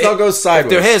 if let's not go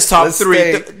sideways. If they're his top Let's 3,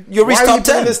 stay- Lloris Why are top you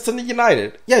doing 10. this to the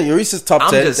United? Yeah, Lloris is top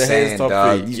I'm 10. just De Gea's saying, top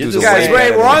dog, 3. these You're dudes just are Guys, way wait,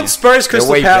 better we're than on you. Spurs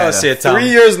Crystal way Palace better. here, Tom. 3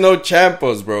 years no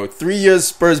Champos, bro. 3 years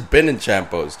Spurs been in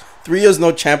Champos. 3 years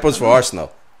no Champos for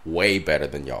Arsenal. Way better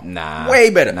than y'all. Nah. Way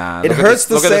better. Nah. It Look at hurts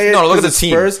this- to say it. No, look at the 'cause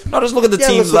team. Spurs. No, just look at the Yeah,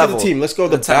 team's let's level. look at the team. Let's go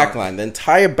to the talent. back line. The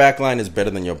entire back line is better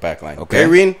than your back line. Okay.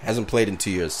 Bellerin hasn't played in 2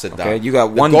 years. Sit down. Okay, you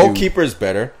got one The dude. goalkeeper is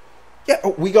better. Yeah,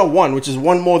 we got one, which is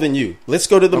one more than you. Let's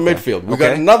go to the midfield. We got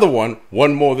Okay. another one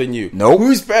more than you. Nope.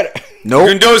 Who's better? Nope.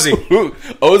 Gundozi. Who?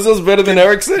 Ozil's better than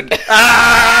Eriksson?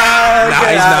 Nah,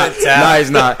 he's not. No,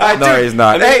 he's not. No, he's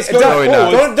not. Hey,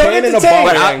 don't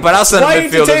entertain. But outside Why of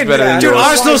midfield is entertain better than that? Dude, yours.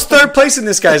 Arsenal's 3rd place in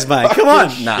this guy's mind. Come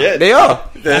on. Nah, Yeah. they are.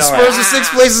 The Spurs are 6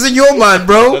 places in your mind,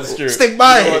 bro. That's true. Stick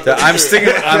by it. I'm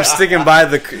sticking by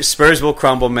the Spurs will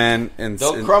crumble, man. And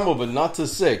They'll crumble, but not to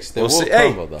 6. They we'll will see.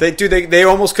 crumble, though. They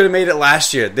almost could have made it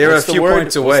last year. They were What's a the few word?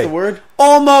 points away. What's the word?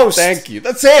 Almost. Thank you.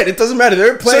 That's it. It doesn't matter.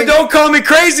 They're So playing. don't call me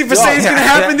crazy for saying it's going to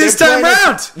happen this time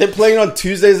around. They're playing on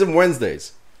Tuesdays and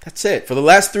Wednesdays. That's it. For the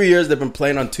last 3 years, they've been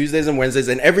playing on Tuesdays and Wednesdays,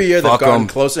 and every year they've Fuck gotten 'em.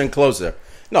 closer and closer.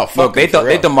 No, fuck Look, they them, for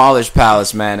they real. demolished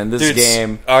Palace, man, in this Dude,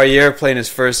 game. Arier playing his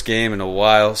first game in a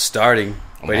while, starting.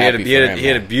 But he had happy for him,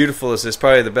 a man. beautiful assist.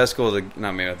 Probably the best goal of the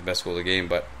not maybe not the best goal of the game,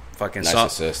 but fucking Nice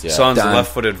assist, yeah. Son's Done.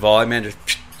 left-footed volley, man, just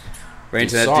right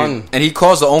into that Son, dude. And he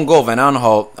caused the own goal, Van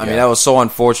Aanholt. I mean, Yeah. that was so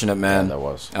unfortunate, man. Yeah, that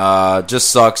was. Just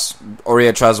sucks.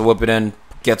 Aurier tries to whip it in,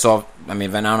 gets off. I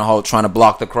mean, Van Aanholt trying to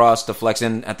block the cross, deflects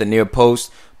in at the near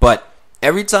post. But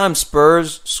every time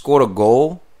Spurs scored a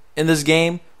goal in this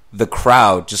game, the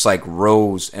crowd just like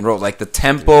rose and rose. Like the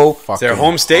tempo. It's their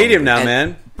home stadium now, And-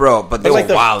 man. Bro, but they But were like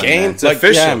the wilding, game, man. It's like,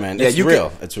 official. yeah, man. Yeah, It's you real.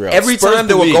 could- It's real. Every Spurs time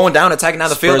they were believe. going down, attacking down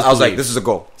the field, Spurs I was like, believe. this is a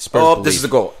goal. Spurs this believe. is a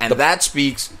goal. And that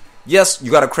speaks, yes,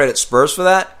 you got to credit Spurs for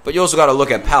that, but you also got to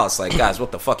look at Palace. Like, guys,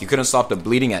 what the fuck? You couldn't stop the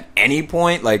bleeding at any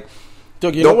point? Like,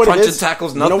 Dude, you no know what crunching it is?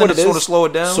 tackles, You know nothing what to it is? sort of slow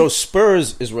it down? So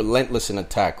Spurs is relentless in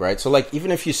attack, right? So like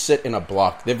even if you sit in a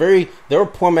block, they're a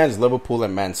poor man's Liverpool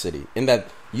and Man City in that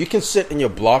you can sit in your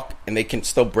block and they can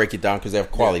still break it down because they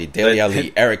have quality. Dele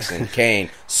Alli, Eriksson, Kane,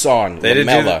 Son, They didn't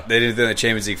Lamella. do it in the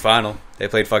Champions League final. They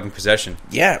played fucking possession.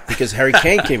 Yeah, because Harry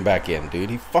Kane came back in, dude.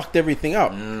 He fucked everything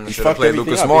up. He should've fucked played everything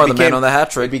Lucas up. Moura, It the man became- on the hat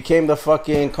trick. It became the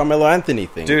fucking Carmelo Anthony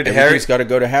thing. Dude, Everything's got to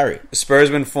go to Harry. Spurs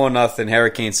win 4-0.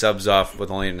 Harry Kane subs off with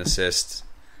only an assist.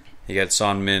 He got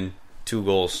Son Min 2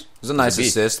 goals. it was a nice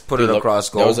Beast. assist. Put Dude, it across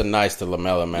goal. That was a nice to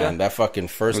Lamella, man. Yeah. That fucking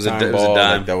first It was a time it was a ball,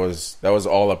 dime. like, that was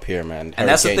all up here, man. and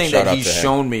that's the thing that he's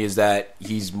shown me is that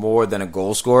he's more than a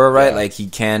goal scorer, right? Yeah. Like, he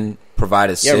can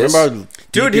provide assists. Yeah, remember,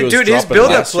 Dude, he was his dropping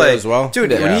build-up last play year as well. Dude,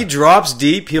 Yeah. when he drops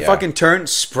deep, he'll Yeah. fucking turn,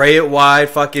 spray it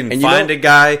wide, fucking And you find know- a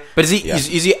guy. But is he Yeah. is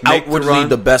he Make the outwardly run.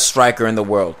 the best striker in the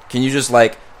world? Can you just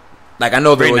like I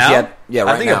know there Right was now,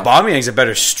 right I think now. Aubameyang's a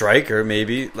better striker,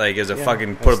 maybe like as a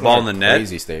fucking put a That's ball not in the net.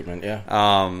 Crazy statement, yeah.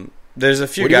 There's a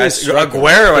few What do you mean guys. striker?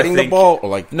 Aguero, I Hitting think. the ball or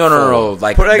like No.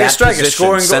 Like Put like a that striker, position,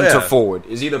 scoring goal, center yeah. forward.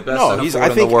 Is he the best? No, center he's. forward I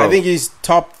think. in the world? I think he's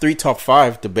top 3, top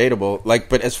 5, debatable. Like,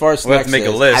 but as far as We'll have Snack to make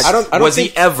a says, list. I don't was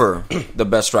think he ever the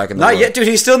best striker in the Not world? yet, dude.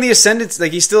 He's still in the ascendant.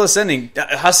 Like he's still ascending.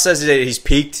 Huss says that he's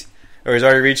peaked, or he's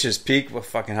already reached his peak. Well,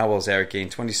 fucking, how old is Harry Kane?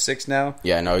 26 now.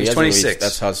 Yeah, no, he's he 26.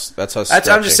 That's us. That's us.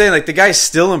 I'm just saying, like the guy's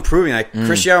still improving. Like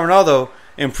Cristiano Ronaldo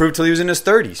improved till he was in his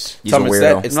 30s. He's a Tom,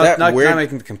 weirdo. It's Not, that not, weird. not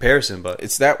making the comparison, but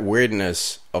It's that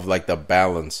weirdness of like the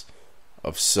balance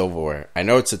of silverware. I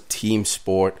know it's a team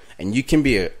sport, and you can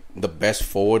be the best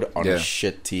forward on Yeah. a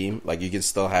shit team. Like you can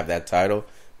still have that title,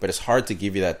 but it's hard to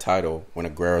give you that title when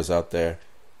Aguero's out there,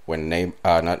 when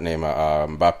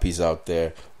Mbappe's out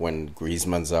there, when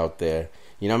Griezmann's out there.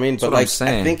 You know what I mean? That's But what I'm like,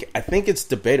 saying. I think it's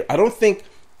debatable.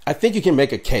 I think you can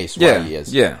make a case why Yeah, he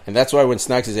is. yeah. And that's why when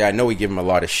Snacks is there, I know we give him a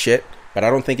lot of shit, but I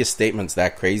don't think his statement's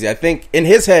that crazy. I think in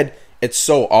his head, it's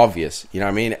so obvious. You know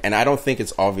what I mean? And I don't think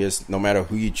it's obvious no matter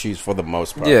who you choose for the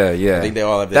most part. Yeah. I think they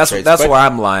all have their traits. That's where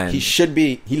I'm lying. He should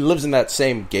be. He lives in that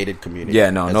same gated community. Yeah,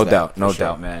 no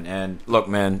doubt, man. And look,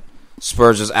 man,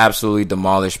 Spurs just absolutely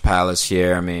demolished Palace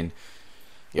here. I mean,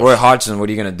 Roy Hodgson, what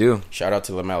are you gonna do? Shout out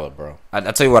to Lamella, bro. I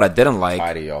tell you what, I didn't like.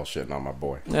 Tired of y'all shitting on my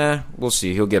boy. Yeah, we'll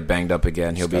see. He'll get banged up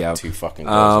again. He'll be out. 2 fucking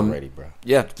goals already, bro.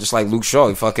 Yeah, just like Luke Shaw,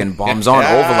 he fucking bombs on,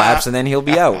 overlaps, and then he'll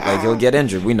be out. Like he'll get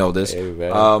injured. We know this. Hey,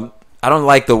 I don't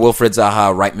like the Wilfried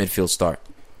Zaha right midfield start.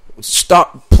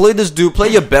 Play this dude. Play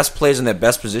your best players in their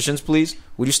best positions, please.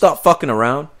 Would you stop fucking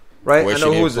around? Right? Where I know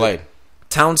should he who's play? it.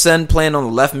 Townsend playing on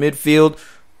the left midfield.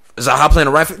 Zaha playing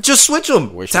the right field. Just switch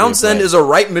them. Townsend is a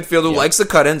right midfielder who likes to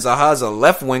cut in. Zaha is a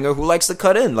left winger who likes to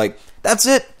cut in. Like, that's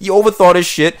it. You overthought his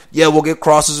shit. Yeah, we'll get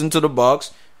crosses into the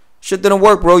box. Shit didn't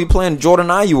work, bro. You playing Jordan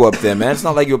Ayew up there, man. It's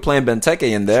not like you were playing Benteke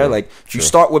in there. Like, if you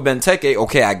start with Benteke,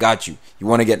 okay, I got you. You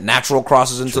want to get natural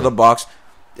crosses into the box.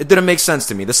 It didn't make sense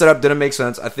to me. The setup didn't make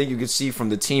sense. I think you could see from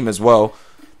the team as well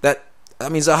that, I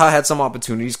mean, Zaha had some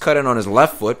opportunities, cut in on his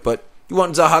left foot, but you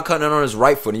want Zaha cutting in on his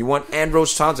right foot, and you want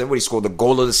Andros Townsend, what, he scored the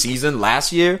goal of the season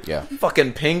last year? Yeah.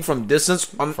 Fucking ping from distance.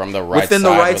 From the right within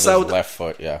side the right with side his left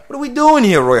foot, yeah. What are we doing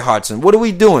here, Roy Hodgson? What are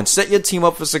we doing? Set your team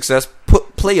up for success.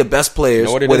 Play your best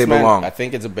players where they belong. I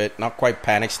think it's a bit, not quite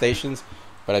panic stations,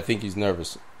 but I think he's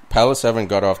nervous. Palace haven't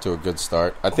got off to a good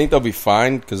start. I think they'll be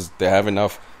fine because they have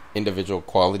enough individual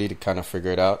quality to kind of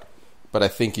figure it out. But I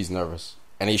think he's nervous.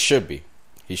 And he should be.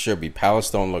 He should be. Palace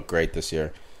don't look great this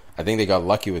year. I think they got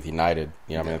lucky with United.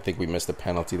 You know, I mean, I think we missed a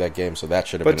penalty that game, so that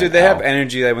should have been. But dude, they have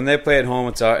energy. Like when they play at home,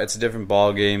 it's a different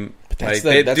ball game. Like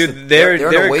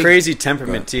they're a crazy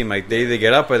temperament team. Like they either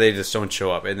get up or they just don't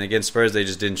show up. And against Spurs, they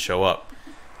just didn't show up.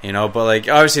 You know, but like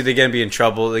obviously they're gonna be in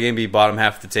trouble. They're gonna be bottom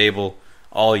half of the table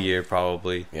all year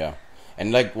probably. Yeah.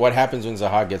 And like, what happens when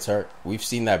Zaha gets hurt? We've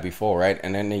seen that before, right?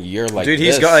 And then a year like dude,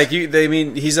 he's got like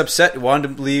he's upset.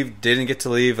 Wanted to leave, didn't get to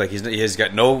leave. Like he's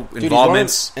got no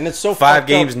involvements. And it's so 5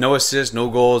 games, no assists,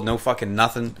 no goals, no fucking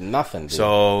nothing. Nothing. Dude.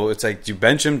 So it's like, do you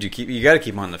bench him? Do you keep? You got to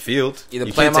keep him on the field.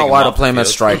 Either play him out wide or play him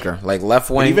as striker, like left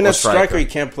wing. But even as striker, striker, he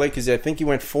can't play because I think he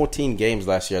went 14 games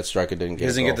last year at striker. He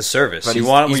doesn't get the service. But he's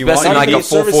best in like a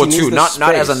 4-4-2,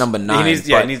 not as a number 9. He needs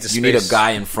the space. You need a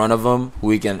guy in front of him who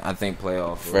he can, I think, play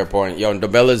off. Fair point. Yo,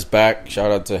 Ndombele's back.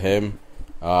 Shout out to him.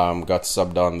 Got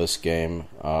subbed on this game.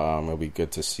 It'll be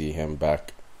good to see him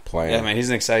back playing. Yeah, man, he's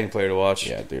an exciting player to watch.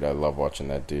 Yeah, dude, I love watching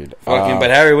that dude.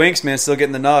 But Harry Winks, man, still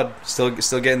getting the nod. Still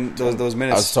getting those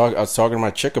minutes. I was talking to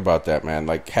my chick about that, man.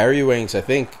 Like Harry Winks, I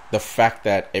think the fact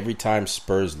that every time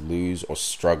Spurs lose or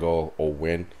struggle or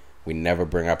win, we never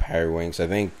bring up Harry Winks, I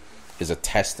think is a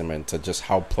testament to just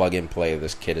how plug and play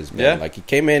this kid has been. Yeah. Like he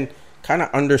came in kind of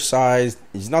undersized.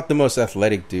 He's not the most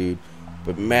athletic dude.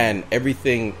 But man,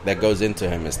 everything that goes into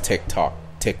him is tick-tock,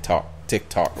 tick-tock,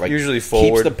 tick-tock. Like usually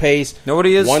forward. Keeps the pace. Know what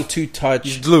he is? 1-2 touch.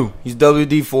 He's glue. He's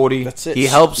WD-40. That's it. He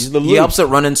helps. He's the lube. He helps it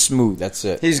running smooth. That's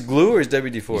it. He's glue or is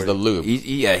WD-40? He's the lube.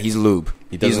 He's lube.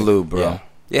 He's lube, bro. Yeah.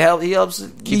 Yeah, he helps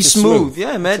keep it smooth. smooth.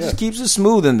 Yeah, man, just keeps it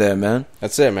smooth in there, man.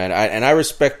 That's it, man. I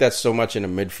respect that so much in a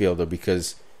midfielder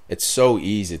because it's so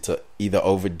easy to either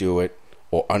overdo it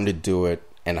or underdo it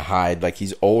and hide. Like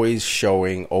he's always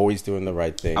showing, always doing the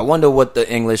right thing. I wonder what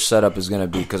the English setup is going to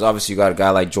be because obviously you got a guy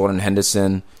like Jordan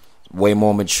Henderson, way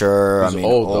more mature. He's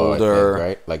older, I think,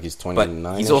 right? Like he's 29.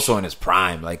 But he's also in his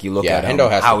prime. Like you look at Hendo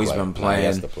him, how he's been playing, he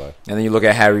has to play. And then you look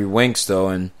at Harry Winks though,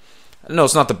 and I know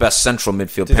it's not the best central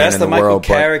midfield pair that's in the the Michael world.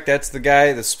 Carrick. That's the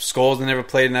guy. The Scholes never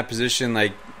played in that position.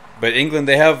 Like, but England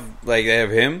they have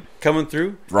him coming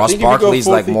through. Ross Barkley's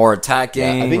like more attacking.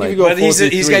 Yeah, I think like, if you go but he's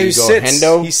a guy who sits.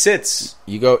 Hendo, he sits.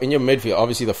 You go in your midfield.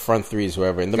 Obviously, the front three is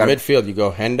whoever. In the midfield, you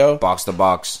go Hendo, box to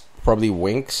box, probably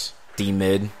Winks, D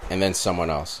mid, and then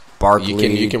someone else. Barkley,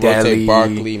 you can Dele, rotate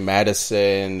Barkley,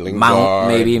 Madison, Lingard, Mount,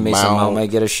 maybe Mason Mount might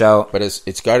get a shout. But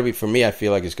it's got to be, for me, I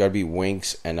feel like it's got to be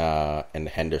Winks and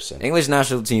Henderson. English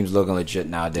national team's looking legit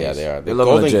nowadays. Yeah, they are. They're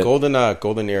looking legit.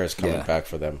 Golden era is coming back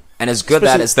for them. And it's good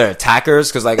that it's their attackers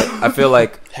because like I feel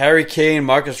like Harry Kane,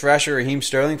 Marcus Rashford, Raheem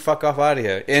Sterling, fuck off out of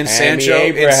here. And Tammy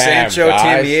Sancho,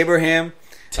 Tammy Abraham.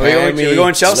 Are we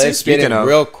going Chelsea? Let's get in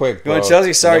real quick, bro. Going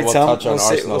Chelsea? Sorry, we'll Tom. touch on We'll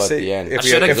Arsenal see. at the end. I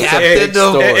should have captained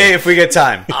though. If we get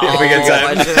time. If we get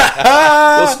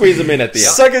time. We'll squeeze them in at the end.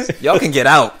 Suckers. Y'all can get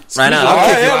out right now. I'll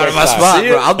kick you out of my spot,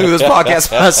 bro. I'll do this podcast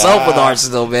myself with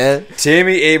Arsenal, man.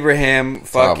 Tammy Abraham,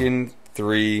 fucking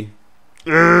 3.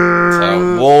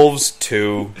 Wolves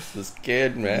 2. This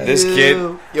kid, man. This kid.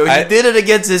 Yo, he did it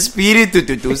against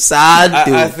Espiritu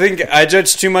Santo. I think I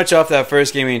judged too much off that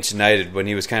first game against United when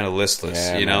he was kind of listless,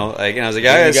 Yeah, know? Like, and I was like,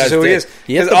 Yeah, this is who he is.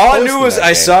 Because all I knew was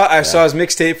I saw his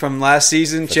mixtape from last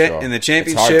season in the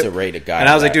championship. It's hard to rate a guy. And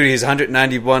I was like, dude, he's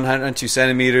 191, 102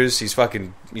 centimeters. He's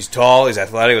tall. He's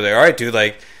athletic. I was like, all right, dude,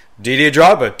 like, Didier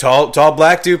Drogba, tall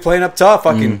black dude playing up top,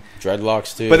 fucking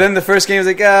dreadlocks too. But then the first game was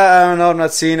like, I don't know, I'm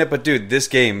not seeing it. But dude, this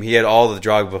game he had all the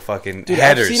Drogba fucking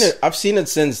headers. I've seen it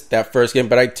since that first game.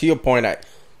 But to your point,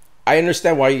 I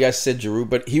understand why you guys said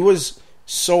Giroud, but he was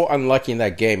so unlucky in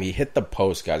that game. He hit the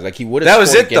post, guys. Like he would have. That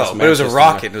was it though. But it was a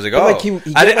rocket. It was like, but oh, like he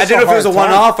I didn't know if it was a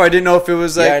one-off. Or I didn't know if it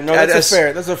was like. Yeah, no, that's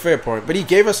a fair point. But he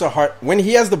gave us a hard when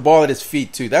he has the ball at his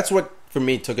feet too. That's what. For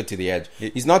me, took it to the edge.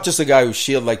 He's not just a guy who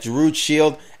shield like Giroud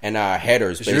shield and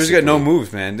headers. Giroud's got no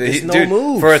moves, man. No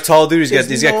moves for a tall dude.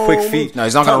 He's got quick feet. No,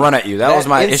 he's not going to run at you. That was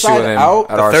my issue with him out,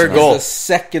 at the Arsenal. third goal. It's the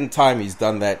second time he's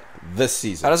done that this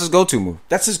season. That's his go-to move.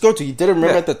 That's his go-to. You did it.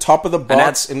 Remember at the top of the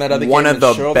box in that other game. One of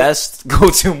the best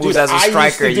go-to moves as a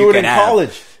striker you can have.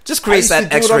 College. Just creates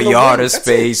that extra yard of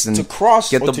space and get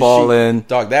the ball in.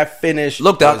 Dog, that finish.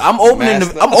 Look, dog, I'm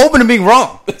open to being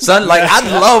wrong, son. Like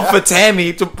I'd love for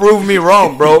Tammy to prove me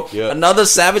wrong, bro. Yeah. Another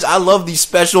savage. I love these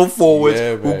special forwards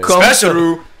who come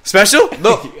through. Special?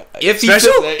 Look, if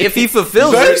he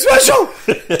fulfills it, special.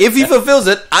 If he fulfills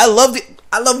it, I love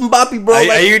Mbappe, bro.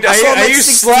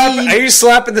 Are you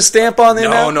slapping the stamp on there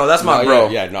now? No, that's my bro.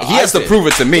 Yeah, no, he has to prove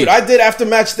it to me. Dude, I did after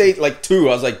match day 2.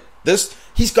 I was like, this.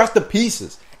 He's got the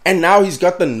pieces. And now he's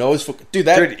got the nose for... Dude,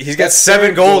 he's got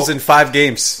 7 goals in 5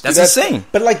 games. That's insane.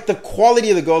 But, like, the quality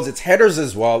of the goals, it's headers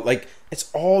as well. Like, it's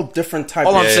all different types.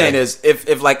 All I'm saying is,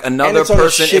 if like, another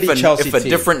person... If a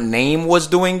different name was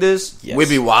doing this, we'd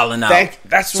be wilding out.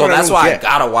 That's why I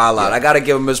gotta wild out. I gotta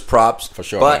give him his props. For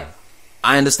sure, but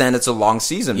I understand it's a long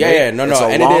season, no. It's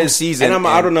a long season. And I'm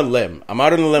out on a limb.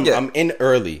 Yeah. I'm in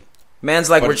early.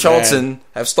 Mans like Richarlison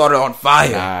have started on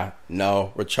fire.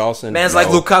 No, Richarlison. Mans like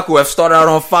Lukaku have started out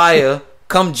on fire.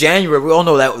 Come January, we all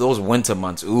know that those winter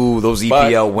months. Ooh, those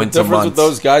EPL winter months. The difference with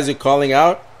those guys you're calling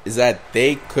out is that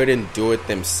they couldn't do it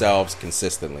themselves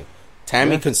consistently.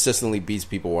 Tammy consistently beats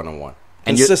people one-on-one.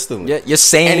 Consistently. You're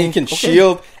saying... And he can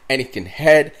shield, and he can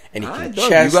head, and he can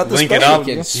chest. You got the link it up.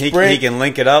 He can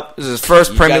link it up. This is his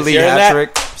first Premier League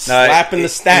hat-trick. Slapping the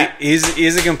stat.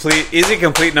 He's a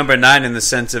complete number 9 in the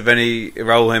sense of any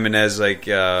Raul Jimenez, like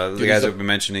the guys we've been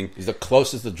mentioning. He's the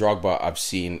closest to Drogba I've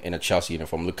seen in a Chelsea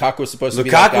uniform. Lukaku was supposed to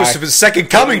be that guy. Lukaku was the second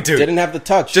coming to. Didn't have the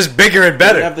touch. Just bigger and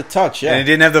better. Didn't have the touch, And he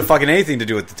didn't have the fucking anything to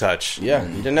do with the touch. Yeah,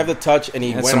 he didn't have the touch, and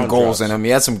he had went some on goals drugs. in him.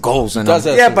 He had some goals in him.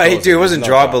 Yeah, but it wasn't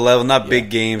Drogba level, not big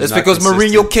games. It's because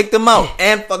Mourinho kicked him out,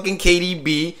 and fucking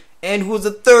KDB, and who was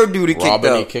the third dude he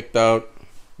kicked out.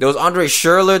 There was Andre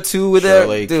Schürrle too with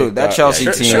there. Dude, that Chelsea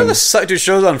team. Schürrle sucked. Dude,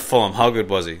 Schürrle's on Fulham. How good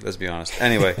was he? Let's be honest.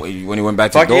 Anyway. When he went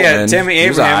back to Dortmund. Tammy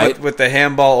Abraham with the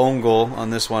handball own goal on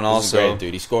this one also. Great,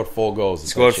 dude. He scored 4 goals. He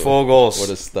scored 4 goals. What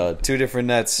a stud. 2 different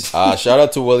nets. Shout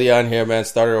out to Willian here, man.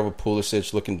 Started over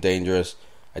Pulisic, looking dangerous.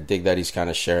 I dig that he's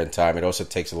kind of sharing time. It also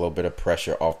takes a little bit of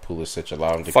pressure off Pulisic,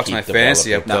 allowing him to fucks keep my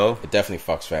fantasy up, though. It definitely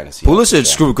fucks fantasy Pulisic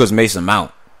screwed because Mason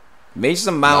Mount.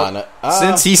 Mason Mount,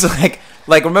 since he's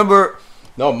like remember...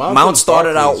 No, Mount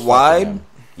started out wide,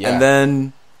 and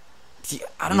then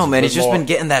I don't know, man. He's just been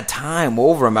getting that time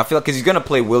over him. I feel like because he's gonna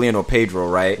play Willian or Pedro,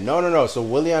 right? No. So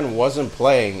Willian wasn't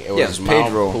playing. It was Mount,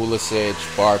 Pedro, Pulisic,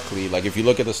 Barkley. Like if you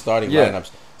look at the starting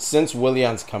lineups since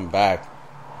Willian's come back,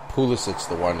 Pulisic's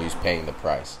the one who's paying the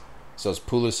price. So it's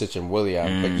Pulisic and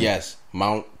Willian. But yes,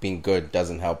 Mount being good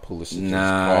doesn't help Pulisic.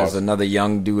 There's another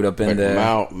young dude up in there.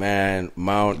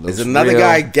 Mount. There's another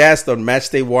guy I gassed on match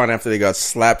day 1 after they got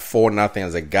slapped 4-0. I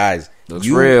was like, guys,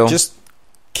 just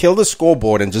kill the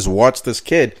scoreboard and just watch this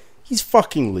kid. He's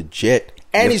fucking legit.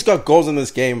 And he's got goals in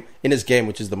his game,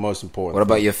 which is the most important. What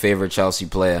about your favorite Chelsea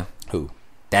player? Who?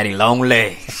 Daddy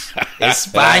Longlegs.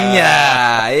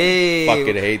 España. Hey.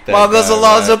 Fucking hate that. Marcos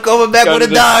Alonso coming back with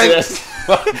a dime.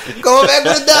 Going back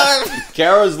with a dime.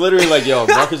 Kara's literally like, yo,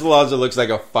 Marcos Alonso looks like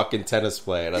a fucking tennis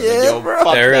player. And I was like, yo, bro.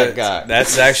 fuck that guy.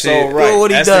 That's actually so right.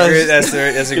 What he does. That's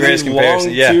the greatest comparison.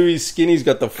 He's long too, he's skinny, he's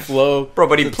got the flow. Bro,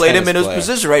 but he played him in his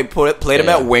position, right? Played him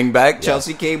at wing back.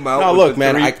 Chelsea came out with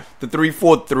the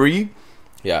 3-4-3.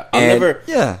 Yeah,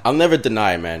 I'll never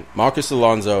deny, man. Marcos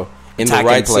Alonso in the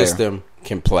right system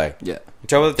can play. Yeah,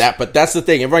 but that's the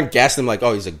thing. Everyone gassed him like,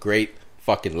 oh, he's a great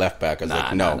fucking left back. I was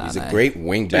like, no, he's a great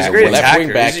wing back. He's a great left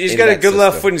wing back. He's got a good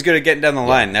left foot. And he's good at getting down the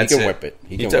line. That's he can whip it.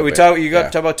 You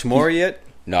talk about Tomori yet?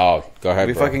 No, go ahead.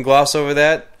 We fucking gloss over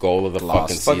that goal of the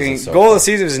fucking season. Goal of the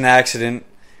season was an accident.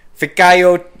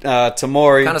 Fikayo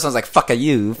Tomori. Kind of sounds like fuck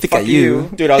you.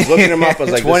 Dude, I was looking him up. I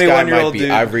was like, this guy might be dude.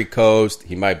 Ivory Coast.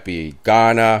 He might be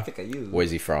Ghana. you.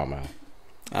 Where's he from, Al?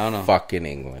 I don't know. Fucking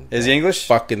England. Is he English?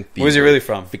 Fucking thief. Where's he really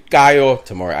from? Fikayo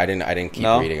Tomori. I didn't keep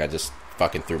reading. I just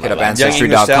fucking threw my Hit up last Young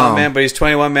Ancestry.com. English talent, man, but he's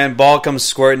 21, man. Ball comes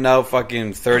squirting out,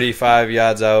 fucking 35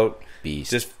 yards out.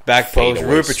 beast. Just back post. Fadeaway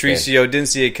Rui spin. Patricio didn't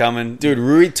see it coming. Dude,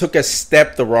 Rui took a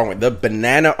step the wrong way. The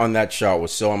banana on that shot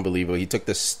was so unbelievable. He took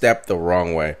the step the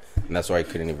wrong way, and that's why he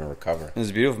couldn't even recover. It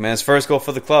was beautiful, man. His first goal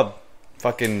for the club.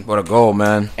 Fucking What a goal,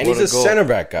 man. And What he's a a goal. center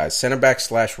back, guys. Center back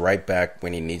 / right back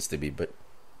when he needs to be. But,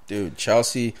 dude,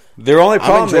 Chelsea... their only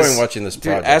problem I'm enjoying is watching this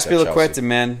project Dude, at Azpilicueta, Chelsea.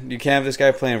 man. You can't have this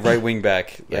guy playing right wing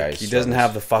back. Like, Yeah, he he doesn't struggles.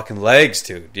 have the fucking legs,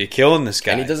 dude. You're killing this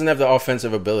guy. And he doesn't have the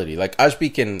offensive ability. Like, Ashby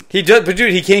can... He does, but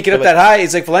dude, he can't get up that high.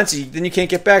 It's like Valencia. Then you can't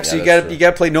get back. So Yeah, you that's got true. you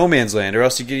got to play no man's land, or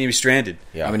else you're going to be stranded.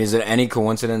 Yeah, I mean, is it any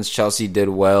coincidence Chelsea did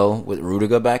well with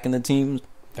Rudiger back in the team?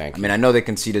 thank I you. mean, I know they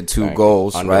conceded two Thank you.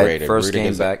 goals, right? Underrated. First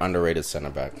Rudiger's game an back. Underrated center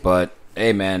back. But,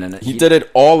 hey, man. And He did it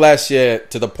all last year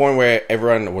to the point where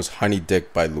everyone was honey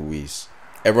dick by Luis.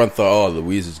 Everyone thought, "Oh,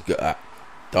 Luis is good."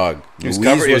 Dog, He was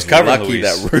Luis covering lucky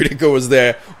Luis. that Rudiger was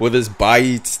there with his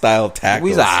Bailly style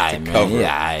tackles. Luis, to man. cover.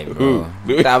 Yeah, Who?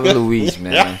 bro. David Luis,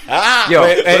 man. Yo,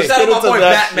 Wait, hey, shout out get my into boy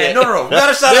that Batman. shit. No. We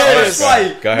gotta shout There out it is. Go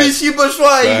Batshuayi. ahead. Michi Batshuayi.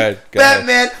 Go ahead.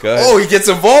 Batman. Go ahead. Oh, he gets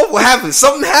involved? What happens?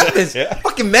 Something happens.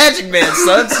 Fucking Magic Man,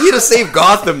 son. He's here to save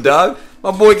Gotham, dog.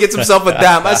 My boy gets himself a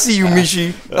dime. I see you,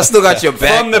 Michi. I still got your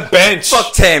back. From the bench.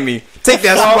 Fuck Tammy. Take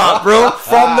that spot, bro.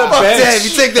 From the Fuck bench.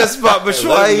 Tammy. Take that spot, Let him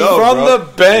Batshuayi. know, From bro. the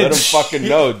bench. Let him fucking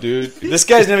know, dude. This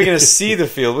guy's never going to see the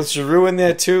field. With Giroud in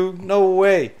there, too? No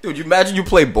way. Dude, you imagine you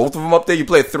play both of them up there? You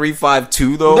play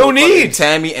 3-5-2, though? No with fucking need.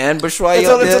 Tammy and Batshuayi It's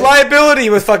up a, it's there? a liability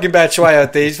with fucking Batshuayi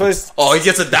out there. He's supposed Oh, he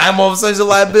gets a dime all of a sudden, he's a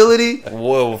liability?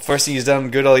 whoa, first thing he's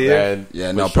done good all year. Man,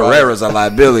 Yeah, no, Batshuayi- Pereira's a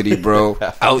liability, bro.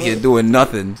 Out here doing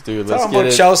nothing. Dude, let's Talking get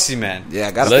about it. Chelsea, man. Yeah,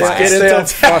 I gotta Let's fire. get Stay on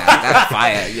into top. I gotta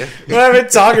fire you. We haven't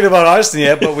talking about Arsenal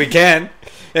yet, but we can.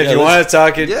 If you want to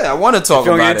talk it. Yeah, I want to talk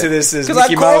Going about into it. this is because I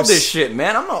Mickey called Mouse. this shit,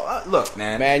 man. I'm not. Look,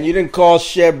 man. Man, you didn't call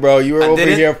shit, bro. You were I over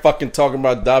didn't? here fucking talking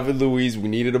about David Luiz. We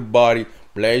needed a body.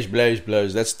 Blaze, blaze,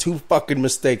 blaze. That's 2 fucking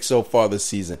mistakes so far this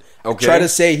season. Okay. Try to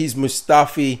say he's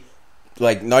Mustafi,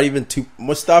 like not even 2.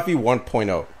 Mustafi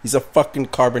 1.0. He's a fucking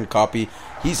carbon copy.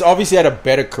 He's obviously had a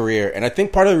better career, and I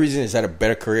think part of the reason he's had a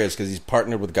better career is because he's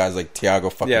partnered with guys like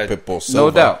Thiago fucking Yeah, Pitbull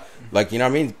Silva. no doubt. Like, you know what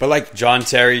I mean? But like, John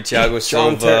Terry, Thiago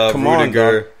John Silva, Terry, come on,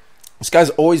 Rudiger. dog. This guy's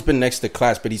always been next to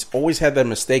class, but he's always had that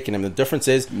mistake in him. The difference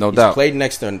is, No he's doubt. played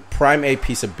next to a prime A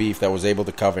piece of beef that was able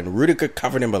to cover, and Rudiger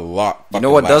covered him a lot. You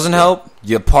know what doesn't help?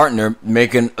 Your partner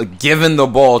giving the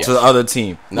ball to Yes. the other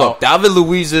team. No. Look, David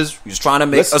Luiz's, he was trying to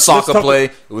make Let's a soccer talk- play.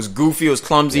 It was goofy. It was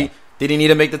clumsy. Yeah. Did he need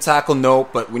to make the tackle? No.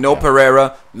 But we know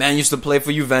Pereira. Man used to play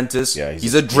for Juventus. Yeah,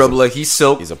 he's a dribbler. He's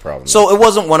silk. he's a problem. So it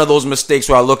wasn't one of those mistakes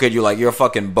where I look at you like you're a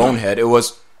fucking bonehead. It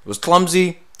was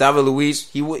clumsy. David Luiz,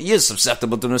 he is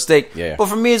susceptible to mistake. Yeah. But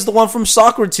for me, it's the one from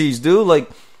Socrates, dude. Like,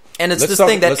 and it's Let's this talk-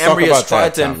 thing that let's talk Emery has about tried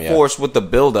that, to Tom, yeah. enforce with the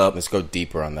build-up Let's go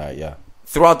deeper on that. Yeah,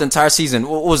 throughout the entire season.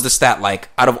 What was the stat like?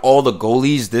 Out of all the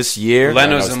goalies this year,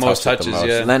 Leno's Leno's the most touched it the touches,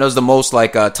 most. yeah. Leno's the most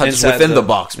like touches Inside within the- the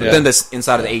box, yeah. within this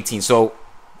inside of the 18. So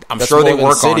I'm that's sure more they than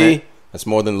work on City. it. That's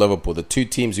more than Liverpool. The 2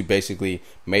 teams who basically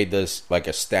made this like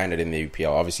a standard in the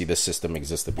UPL. Obviously, this system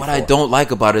existed before. What I don't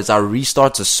like about it is our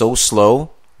restarts are so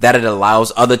slow that it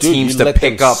allows other Dude, teams you to let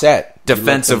pick them up set. You let them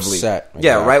defensively. set.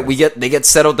 Yeah, Exactly. right. They get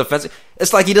settled defensively.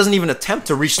 It's like he doesn't even attempt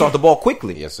to restart the ball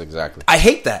quickly. Yes, exactly. I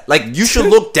hate that. Like you should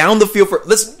look down the field for.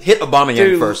 Let's hit Aubameyang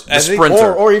Dude, first, the I think-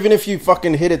 sprinter. Or even if you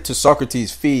fucking hit it to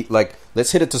Socrates' feet, like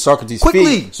let's hit it to Socrates' Quickly.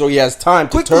 feet, so he has time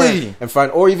to Quickly. turn and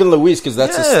find, or even Luis because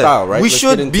that's his style, right? We Let's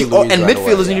should get into be, Luis and right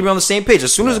midfielders away, need to yeah. be on the same page.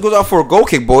 As soon as it goes out for a goal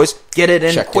kick, boys, get it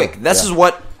in Check quick. in, This yeah. is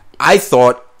what I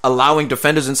thought allowing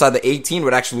defenders inside the 18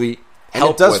 would actually And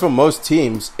help it does with. for most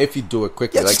teams if you do it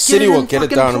quickly. Yeah, like just City get will in get it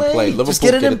fucking down and play. Liverpool Just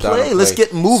get it in down and play. Let's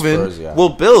get moving. Spurs, yeah. We'll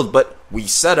build. But we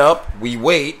set up. We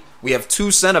wait. We have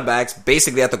 2 center backs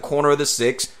basically at the corner of the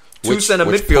 6. 2 Which center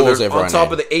pulls midfielders everyone on top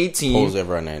in. of the 18. Pulls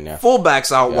everyone in, yeah.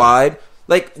 Fullbacks out Yeah. wide.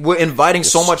 Like we're inviting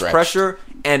Just so much stretched. pressure.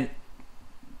 And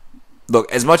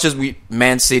look, as much as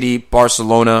Man City,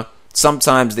 Barcelona,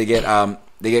 sometimes they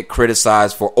get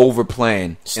criticized for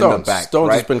overplaying in the back. Stones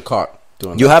right? has been caught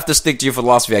doing You that. have to stick to your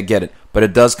philosophy. I get it, but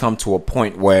it does come to a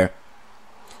point where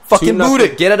fucking 2-0 boot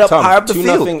it, get it up Tom, high up the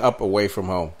 2-0 field. up away from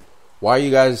home. Why are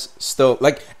you guys still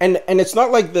like? And it's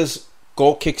not like this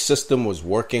goal kick system was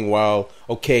working well.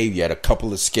 Okay, you had a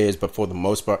couple of scares, but for the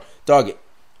most part, dog.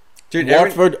 Dude,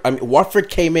 Watford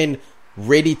came in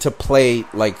ready to play,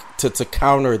 like to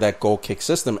counter that goal kick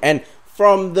system, and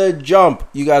from the jump,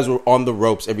 you guys were on the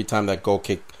ropes every time that goal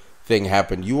kick thing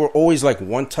happened, you were always like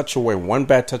one touch away, one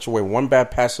bad touch away, one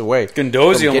bad pass away.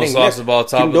 Guendouzi almost lost the ball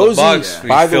top of the box.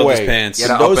 By the way,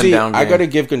 Guendouzi, I got to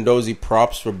give Guendouzi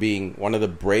props for being one of the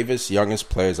bravest, youngest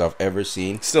players I've ever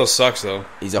seen. Still sucks, though.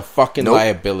 He's a fucking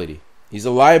liability. He's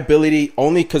a liability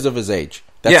only because of his age.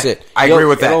 That's it. I agree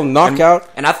with that. He'll knock out.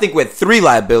 And I think with 3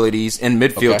 liabilities in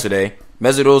midfield today,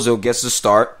 Mesut Ozil gets the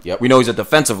start. Yep. We know he's a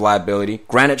defensive liability.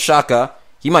 Granit Xhaka,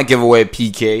 he might give away a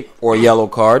PK or a yellow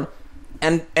card.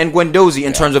 And Guendouzi,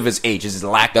 in terms of his age, his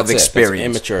lack of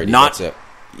experience. That's immaturity. Not, That's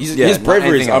it. His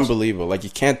bravery is unbelievable. Like, you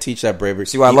can't teach that bravery.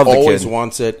 See why I love the kid. He always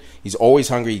wants it. He's always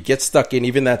hungry. He gets stuck in.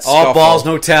 Even that all balls,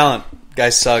 no talent. Guy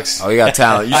sucks. Oh, he got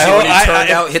talent. You see when he turned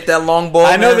out, hit that long ball?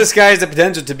 I know this guy has the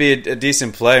potential to be a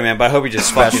decent player, man, but I hope he just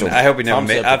special. I hope he never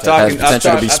made. I've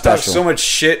talked so much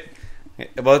shit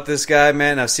about this guy,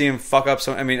 man. I've seen him fuck up.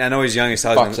 I mean, I know he's young. He's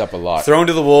fucks up a lot. Thrown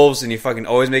to the wolves, and he fucking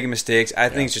always making mistakes. I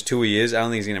think it's just who he is. I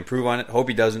don't think he's gonna improve on it. Hope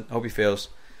he doesn't. Hope he fails.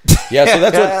 Yeah, so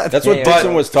that's what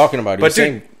Dixon was talking about. He was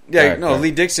saying,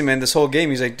 Lee Dixon, man, this whole game,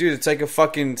 he's like, dude, it's like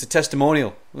it's a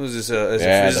testimonial. What was this?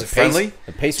 Is it friendly?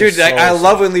 Dude, I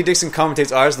love when Lee Dixon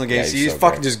commentates Arsenal games. He so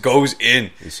fucking just goes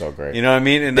in. He's so great. You know what I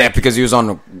mean? And because he was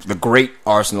on the great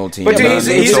Arsenal team. But dude,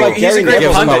 he's a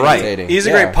great pundit. Right. He's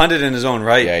a great pundit in his own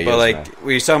right. Yeah, but like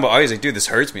when he's talking about, he's like, dude, this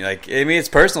hurts me. Like, I mean, it's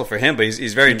personal for him, but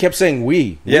he's very. He kept saying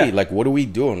we. Like, what are we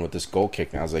doing with this goal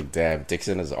kick? And I was like, damn,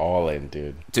 Dixon is all in,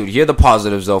 dude. Dude, here are the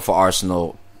positives though for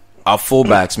Arsenal. Our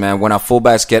fullbacks, man. When our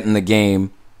fullbacks get in the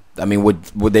game, I mean, would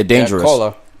they're dangerous.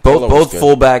 Both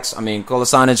fullbacks. I mean,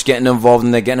 Kolasinac getting involved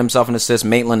in there, getting himself an assist.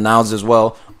 Maitland-Niles as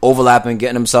well, overlapping,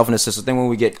 getting himself an assist. I think when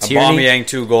we get Tierney, Aubameyang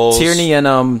 2 goals, Tierney and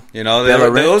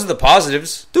those are the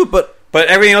positives, dude. But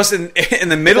everything else in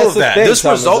the middle of that, this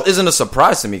result isn't a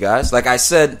surprise to me, guys. Like I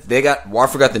said,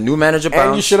 Watford got the new manager bounce.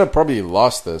 And you should have probably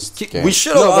lost this game. We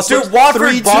should have lost. Dude,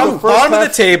 Watford bottom of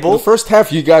the table. The first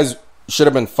half, you guys should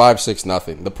have been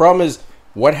 5-6-0. The problem is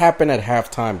what happened at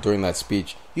halftime during that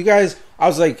speech. You guys, I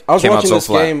was watching this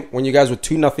game when you guys were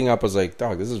 2-0 up. I was like,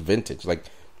 dog, this is vintage. Like,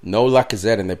 no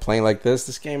Lacazette, and they're playing like this.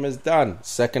 This game is done.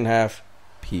 Second half,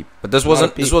 peep. But this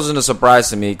wasn't a surprise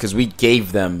to me because we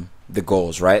gave them the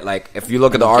goals, right? Like, if you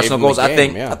look at the Arsenal goals, I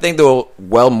think they were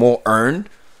well more earned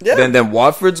than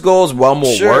Watford's goals. Well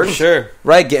more worked,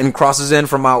 right? Getting crosses in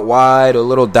from out wide or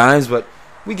little dimes, but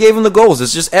we gave them the goals.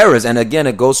 It's just errors. And again,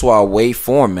 it goes to our away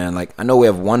form, man. Like, I know we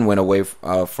have one win away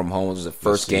from home. It was the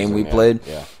first game we played.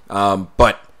 Yeah.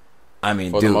 But, I mean,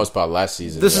 for the most part, last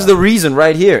season. This is the reason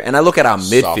right here. And I look at our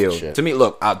midfield. To me,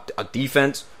 look, our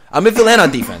defense, our midfield and our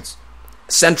defense,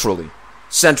 centrally.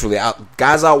 Our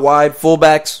guys out wide,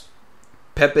 fullbacks.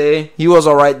 Pepe, he was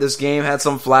all right this game. Had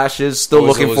some flashes. Still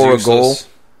looking for a goal.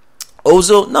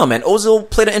 Ozil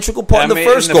played an integral part in the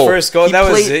first goal.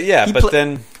 Was it, yeah.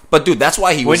 But dude, that's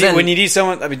why he was when you need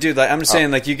someone. I mean, dude, like, I'm just saying,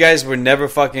 like, you guys were never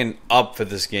fucking up for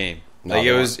this game. Like,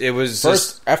 it was first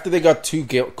just, after they got 2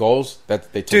 goals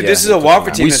that they took. Dude, this is a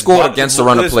Watford team. We scored against the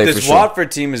run of play. This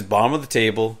Watford team is bottom of the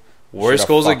table. Worst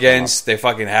goals against. They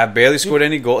fucking have barely scored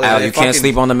any goals. You can't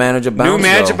sleep on the manager bounce. New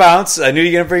manager bounce. I knew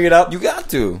you were gonna bring it up. You got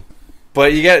to.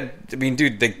 But you got. I mean,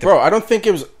 dude, bro, I don't think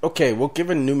it was okay. We'll give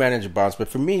a new manager bounce, but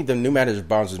for me, the new manager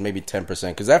bounce was maybe 10%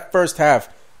 because that first half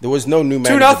there was no new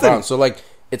manager bounce. So like.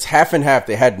 It's half and half.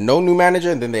 They had no new manager,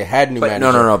 and then they had new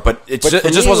manager. No. But it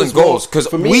just wasn't goals because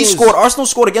Arsenal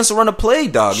scored against the run of play,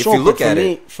 dog. If you look at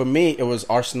it, for me, it was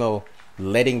Arsenal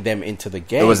letting them into the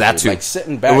game. It was that too. Like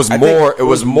sitting back. It was more. It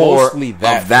was more mostly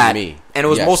that of that, for me. And it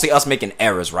was mostly us making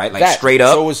errors, right? Like that, straight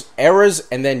up. So it was errors,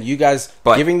 and then you guys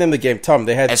giving them the game. Tom,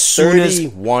 they had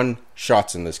 31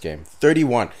 shots in this game.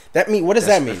 31. What does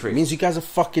that mean? It means you guys are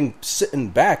fucking sitting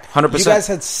back. 100%. You guys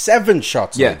had 7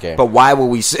 shots in the game. But why were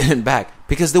we sitting back?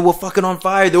 Because they were fucking on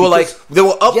fire. They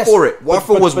were up for it.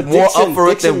 Watford was more up for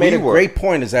it than we were. Made a great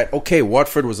point is that, okay,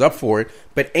 Watford was up for it,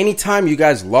 but anytime you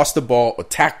guys lost the ball or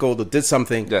tackled or did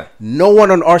something, no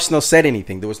one on Arsenal said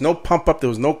anything. There was no pump up. There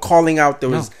was no calling out.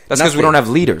 That's because we don't have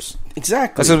leaders.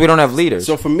 Exactly. That's because we don't have leaders.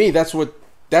 So for me, that's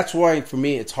why for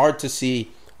me it's hard to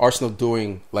see Arsenal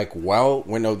doing like well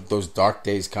when those dark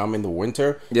days come in the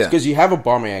winter. Yeah. Because you have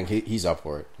Aubameyang, he's up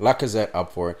for it. Lacazette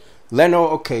up for it. Leno,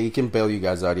 okay, he can bail you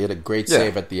guys out. He had a great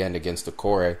save at the end against the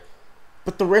Corre.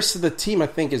 But the rest of the team, I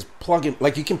think, is plugging.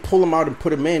 Like, you can pull him out and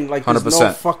put him in. Like, there's 100%.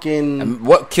 no fucking... And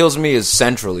what kills me is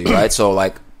centrally, right? So,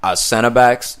 like, our center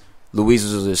backs, Luis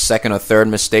was his second or third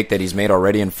mistake that he's made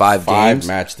already in 5 games. 5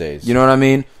 match days. You know what I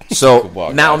mean?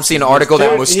 So, now I'm seeing an article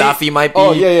that Mustafi might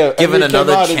be given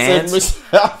another chance.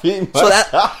 So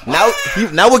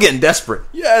now we're getting desperate.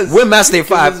 Yes. We're match day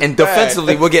 5, and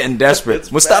defensively we're getting desperate.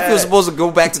 Mustafi was supposed to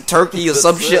go back to Turkey or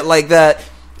some shit like that,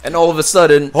 and all of a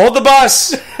sudden... Hold the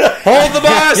bus! Hold the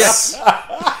bus!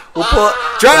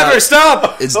 Driver,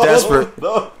 stop! It's desperate.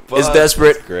 No, It's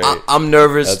desperate. That's great. I'm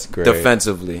nervous. That's great.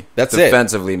 Defensively. That's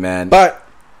defensively, man. But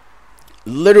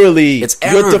literally, It's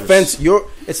your errors. defense.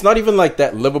 It's not even like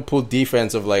that Liverpool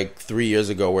defense of like 3 years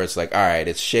ago, where it's like, all right,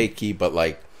 it's shaky, but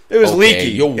like It was okay,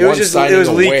 leaky. You're It was just one-sided it was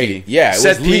away. leaky. Yeah, it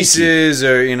set was leaky. pieces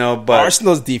or but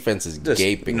Arsenal's defense is just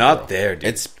gaping. not bro. there, dude.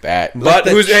 It's bad. But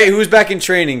who's back in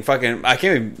training? Fucking, I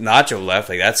can't believe Nacho left.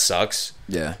 Like that sucks.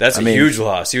 Yeah. That's I a mean, huge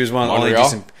loss. He was one of the only Monreal?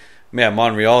 decent. Yeah,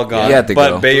 Monreal gone. He had to but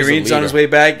go. Bayern's on his way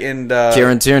back, and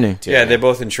Kieran Tierney. yeah, they're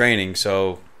both in training.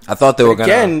 So I thought they were going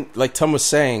again, like Tom was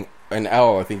saying, and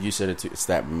Al, I think you said it too. It's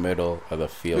that middle of the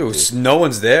field. Dude. no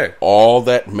one's there. All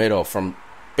that middle from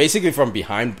basically from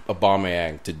behind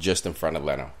Aubameyang to just in front of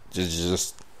Leno.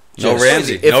 Just No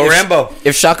Ramsey. If- No if- Rambo.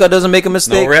 If Shaka doesn't make a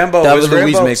mistake, No Rambo. David Where's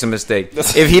Luiz Rambo? makes a mistake.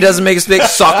 If he doesn't make a mistake,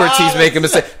 Socrates make a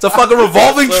mistake. It's a fucking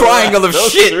revolving triangle of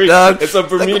those shit, three. dog. It's a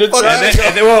Bermuda fucking-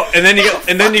 triangle. And then you got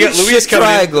Fucking Luis shit coming.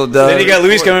 triangle, in. dog. Then you got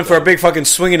Luis coming for a big fucking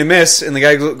swing and a miss, and the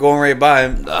guy going right by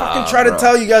him. I can try to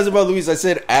tell you guys about Luis. I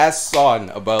said ass son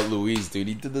about Luis, dude.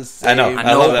 He did the same. I know. I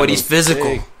I love know, that but he's move.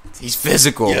 physical. He's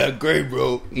physical. Yeah, great,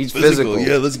 bro. He's physical.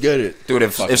 Yeah, let's get it. Dude,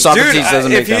 if Fucking- Socrates Dude,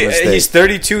 doesn't make that mistake, he's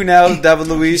 32 now, David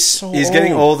Luis. so He's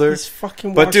getting old. older. He's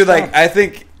fucking But dude, washed like up. I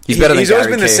think He's better than he's always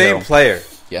Gary been the same Cahill. player.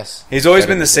 Yes, He's always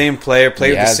better been the than- same player, played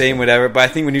He with the has same been. whatever. But I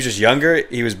think when he was just younger,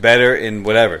 he was better in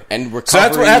whatever. And So that's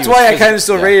recovery, that's he was why I kind physical. of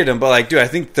still Yeah. rated him. But like, dude, I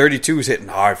think 32 is hitting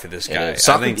hard for this guy. It is.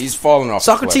 I think, He's falling off.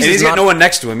 Socrates the and cliff. he's is got not- no one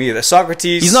next to him either.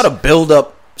 Socrates, he's not a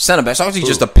build-up center back. Socrates is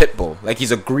just a pit bull. Like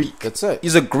he's a Greek. That's it.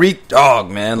 He's a Greek dog,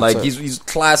 man. That's Like it. he's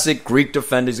classic Greek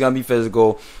defender. He's gonna be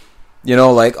physical. You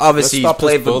know, like obviously he's Let's stop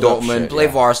played this for build-up Dortmund, shit, played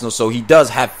yeah. for Arsenal, so he does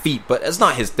have feet, but it's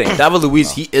not his thing. David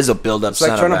Luiz, he is a build-up It's like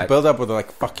center trying back. to build up with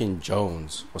like fucking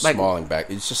Jones or Like- Smalling back.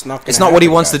 It's just not. It's not what he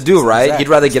wants to do, right? Exactly. He'd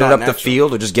rather It's get it not up the natural.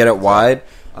 field or just get it wide.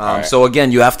 Alright. So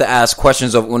again, you have to ask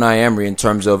questions of Unai Emery in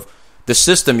terms of the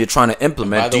system you're trying to By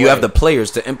implement. the Do you have way- the players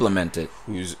to implement it?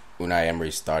 Who's Unai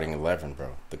Emery's starting 11, bro?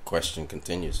 The question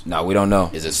continues. No, we don't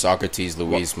know. Is it Socrates,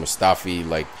 Luis, Mustafi?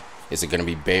 Like, is it going to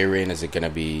be Bayern? Is it going to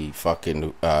be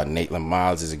fucking Maitland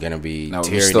Miles? Is it going to be No, we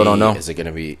Tierney? still don't know. Is it going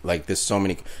to be like there's so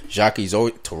many? Jackie's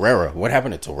always Torreira. What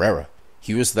happened to Torreira?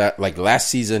 He was that like last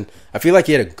season. I feel like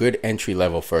he had a good entry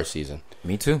level first season.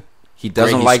 Me too. He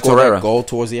doesn't He like scored that Torreira. goal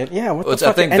towards the end. Yeah, what the Which I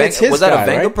fuck? think And it's his was that guy, a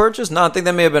Wenger right? purchase? No, I think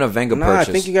that may have been a Wenger Nah, purchase.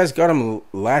 I think you guys got him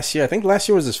last year. I think last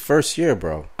year was his first year,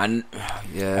 bro. Yeah. I think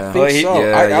Yeah, so.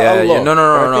 yeah. look. No, But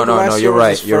I think last you're year was right.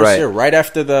 his You're first right. year, right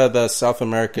after the South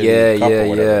American Yeah, Cup yeah, or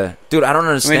whatever. yeah. Dude, I don't I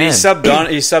understand. mean,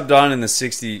 he subbed on in the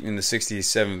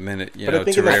 67th minute. You But I know,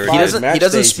 think in that Torreira five he did. doesn't. match He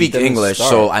doesn't days, he speak doesn't English,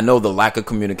 start. so I know the lack of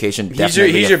communication. He's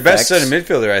your best affects- center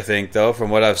midfielder, I think, though, from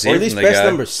what I've seen Or at least from the best guy.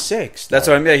 number 6. That's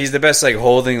what I mean. He's the best, like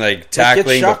holding, like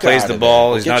tackling, but plays the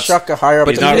ball. He's Get not. Shaka higher up.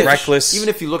 He's the not pitch. reckless. Even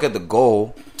if you look at the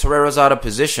goal, Torreira's out of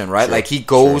position, right? Sure, Like he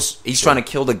goes, sure, he's trying to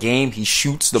kill the game. He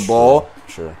shoots the ball,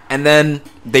 Sure. and then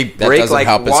they That break doesn't like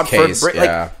help his Watford. case. Break, Yeah. like,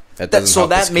 That that, doesn't so help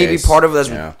that his may be case. part of that's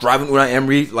Yeah. driving Unai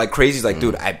Emery like crazy. He's like,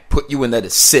 dude, I put you in there to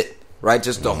sit, right?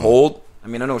 Just to hold. I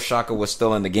mean, I know Shaka was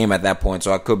still in the game at that point,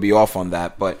 so I could be off on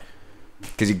that, but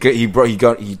because he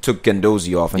took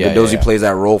Gendozi off, and Yeah, Gendozi yeah. plays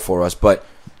that role for us. But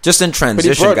just in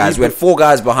transition, brought- guys, he we had put- 4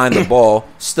 guys behind the ball.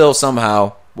 Still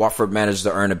somehow Watford managed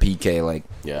to earn a PK. Like,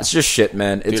 Yeah. it's just shit,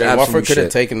 man. It's Dude, and absolute Watford could have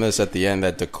shit. taken this at the end.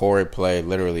 That Decore play,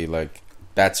 literally, like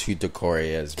that's who Decore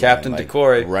is. Captain man. Like,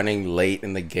 Decore. running late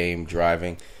in the game,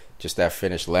 driving. Just that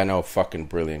finish. Leno, fucking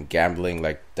brilliant. Gambling,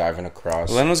 like diving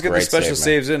across. Leno's got the Great special save, man.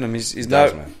 saves in him. He's He not.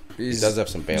 does, man. He does have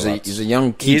some He's bailouts. a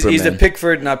young keeper, He's the man.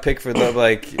 Pickford, not Pickford.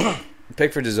 Like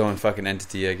Pickford's his own fucking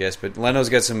entity, I guess. But Leno's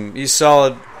got some. He's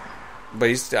solid, but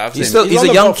he's obviously He's still- He's a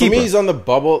on young the, for keeper. me, he's on the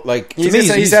bubble. Like He's, to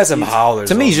me, he's had some howlers.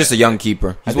 To me, he's on just a young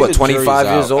keeper. He's think what, the jury's 25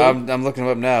 out. years old? I'm looking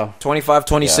him up now. 25,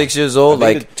 26 years I old?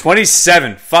 think Like,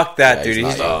 27. Fuck that, Yeah, dude. he's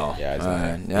He's not- yeah,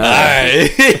 he's not.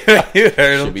 Alright. You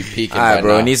heard Should him. be peaking. all right, by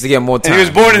bro. now. He needs to get more And time. he was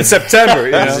born in September.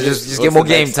 You know? just What's get more the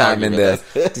game next time in there.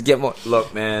 argument? Just get more.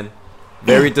 Look, man.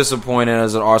 Very disappointed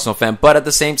as an Arsenal fan, but at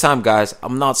the same time, guys,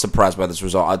 I'm not surprised by this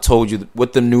result. I told you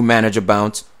with the new manager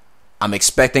bounce, I'm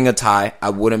expecting a tie. I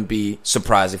wouldn't be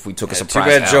surprised if we took a Too surprise.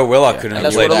 bad L. Joe Willock Yeah. couldn't And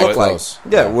have that's played what it that. looked like. close.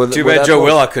 Yeah, Yeah. with Too with bad that Joe close.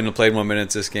 Willock couldn't have played more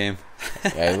minutes this game.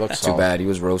 Yeah, he looks Too solid. bad he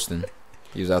was roasting.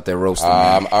 He was out there roasting.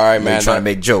 Man. All right, Maybe man. trying to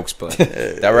make jokes, but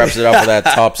That wraps it up for that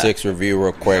top 6 review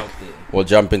real quick. We'll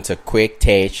jump into quick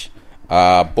take.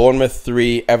 Bournemouth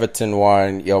 3, Everton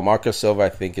 1. Yo, Marcus Silva, I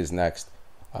think, is next.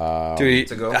 Dude,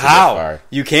 to go. how? Fire.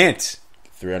 You can't.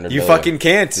 300 You million. fucking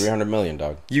can't. 300 million,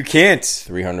 dog. You can't.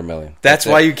 300 million. That's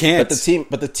why it. you can't.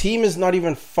 But the team is not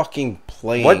even fucking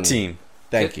playing. What team?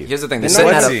 Thank you. here's the thing: They're they're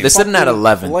not sitting at team. they're sitting at fucking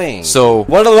 11. playing. So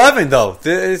What 11 though?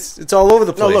 It's all over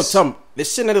the No, place. look, Tom. they're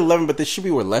sitting at 11, but they should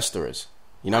be where Leicester is.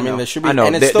 You know what I mean? They should be. I know.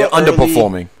 And it's They're still early,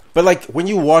 underperforming. But like when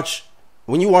you watch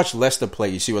Leicester play,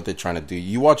 you see what they're trying to do.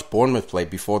 You watch Bournemouth play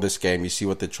before this game, you see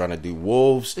what they're trying to do.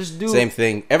 Wolves, same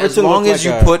thing. Everton, as long as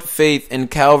you put faith in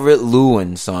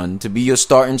Calvert-Lewin, son, to be your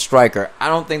starting striker, I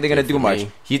don't think they're going to do much.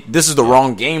 This is the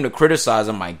wrong game to criticize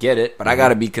him. I get it, but I got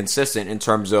to be consistent in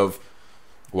terms of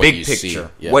big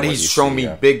picture. Yeah, what he's shown me,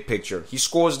 big picture. He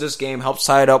scores this game, helps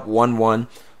tie it up 1-1.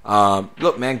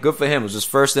 Look, man, good for him. It was his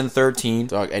first and 13.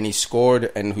 Dog, and he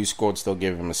scored, and who scored still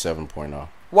gave him a 7.0.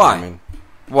 Why? You know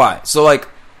Why? So, like,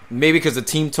 maybe because the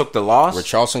team took the loss?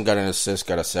 Richarlison got an assist,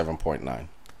 got a 7.9.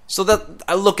 So that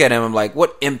I look at him, I'm like,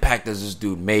 what impact does this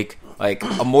dude make? Like,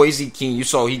 a Moise Kean, you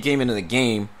saw he came into the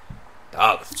game.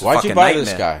 Dog, why'd you buy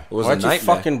this guy? Why'd you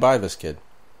fucking buy this kid?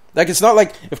 Like, it's not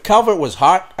like, if Calvert was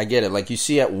hot, I get it. Like, you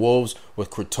see at Wolves with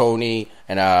Crotone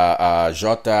and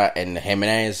Jota and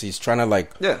Jimenez, he's trying to,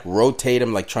 like, rotate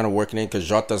him, like, trying to work it in because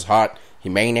Jota's hot.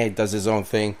 Jimenez does his own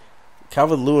thing.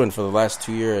 Calvert-Lewin for the last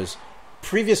 2 years,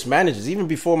 previous managers, even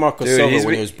before Marco Silva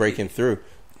when he was breaking through,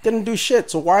 didn't do shit.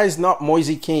 So why is not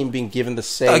Moise Kean being given the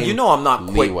same you know I'm not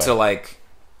quick to, like,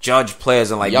 judge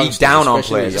players and, like, be down on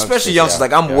players. Especially youngsters.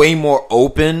 Like, I'm way more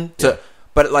open to...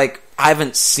 But, like, I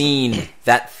haven't seen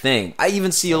that thing. I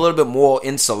even see a little bit more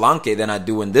in Solanke than I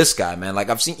do in this guy, man. Like,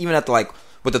 I've seen, even at the, like,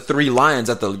 with the Three Lions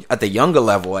at the younger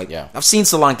level, like, I've seen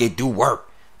Solanke do work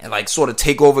and, like, sort of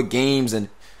take over games, and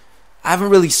I haven't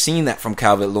really seen that from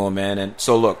Calvert-Lewin, man. And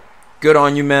so, look, good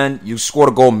on you, man. You scored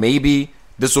a goal. Maybe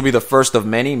this will be the first of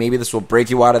many. Maybe this will break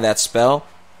you out of that spell.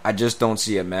 I just don't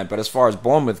see it, man. But as far as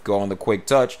Bournemouth go on the quick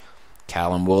touch,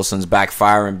 Callum Wilson's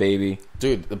backfiring, baby.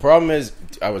 Dude, the problem is,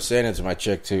 I was saying it to my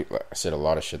chick, too. I said a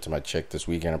lot of shit to my chick this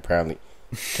weekend, apparently.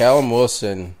 Callum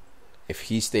Wilson, if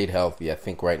he stayed healthy, I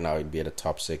think right now he'd be at a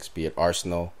top 6, be it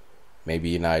Arsenal, maybe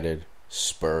United,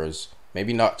 Spurs.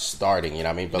 Maybe not starting, you know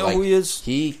what I mean? But you know who he is?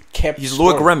 He's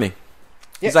Loic Remy.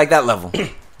 He's like that level.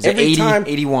 He's at 80,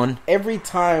 81. Every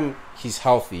time he's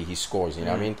healthy, he scores, you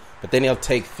know what I mean? But then he'll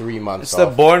take 3 months off. It's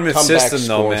the Bournemouth system,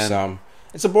 though, man.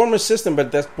 It's a Bournemouth system,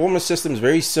 but that Bournemouth system is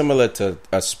very similar to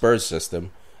a Spurs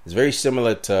system. It's very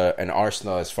similar to an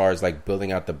Arsenal as far as, like,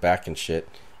 building out the back and shit.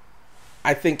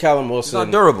 I think Callum Wilson... He's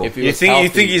not durable. If he was healthy, you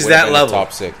think he's that level?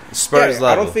 Top 6. Spurs level.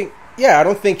 I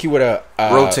don't think he would have...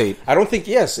 rotate. I don't think...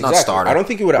 Yes, exactly. Not starter. I don't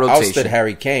think he would have ousted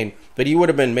Harry Kane, but he would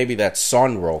have been maybe that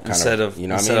Son role kind instead of you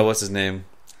know instead of what's his name?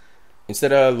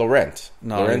 Instead of Lorente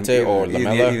or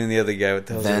Lamella. Even the other guy with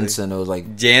the Vincent, it was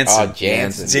like... Jansen. Yeah,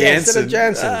 instead of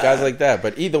Jansen. Ah. Guys like that.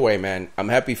 But either way, man, I'm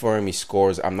happy for him. He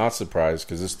scores. I'm not surprised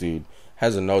because this dude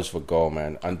has a nose for goal,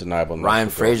 man. Undeniable nose Ryan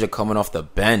for Fraser goal. coming off the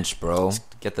bench, bro.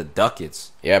 Get the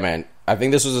ducats. Yeah, man. I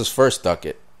think this was his first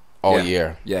ducat all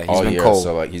year. Yeah, he's been cold.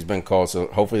 So, like, he's been cold. So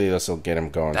hopefully this will get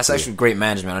him going. That's actually great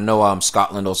management. I know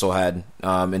Scotland also had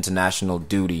international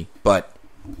duty, but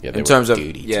in terms of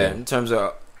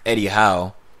Eddie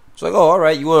Howe, it's like, oh, all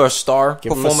right, you were a star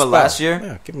performer last year.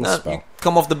 Yeah, give him a spell. You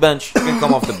come off the bench. You can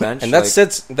come off the bench. And that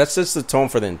sets the tone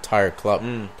for the entire club.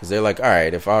 Because they're like, all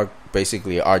right, if our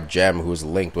gem who's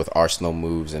linked with Arsenal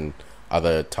moves and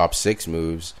other top 6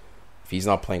 moves, if he's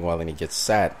not playing well and he gets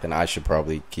sat, then I should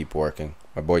probably keep working.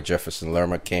 My boy Jefferson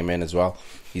Lerma came in as well.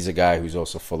 He's a guy who's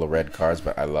also full of red cards,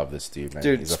 but I love this dude, man.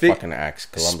 He's a fucking axe,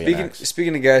 Colombian axe.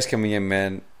 Speaking of guys coming in,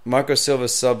 man, Marco Silva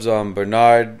subs on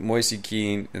Bernard, Moise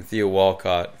Kean, and Theo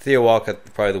Walcott. Theo Walcott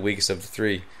probably the weakest of the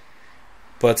 3.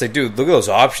 But it's like, dude, look at those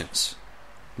options.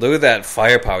 Look at that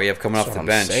firepower you have coming off the bench.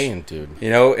 That's what I'm saying, dude. You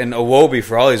know, and Iwobi,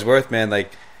 for all he's worth, man,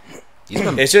 like,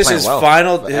 it's just his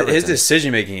his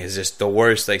decision making is just the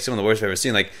worst. Like, some of the worst I've ever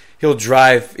seen. Like, he'll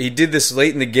drive. He did this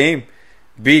late in the game.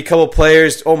 Beat a couple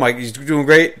players. Oh my, he's doing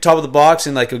great. Top of the box,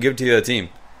 and like he'll give it to the other team.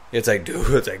 It's like, dude,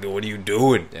 what are you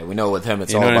doing? Yeah, we know with him,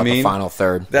 it's all about the final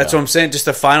third. That's what I'm saying. Just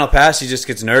the final pass, he just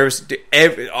gets nervous.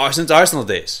 Since Arsenal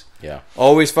days,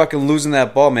 always fucking losing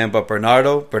that ball, man. But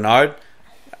Bernard,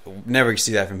 never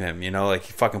see that from him. You know, like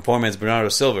fucking poor man's Bernardo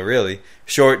Silva. Really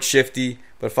short, shifty,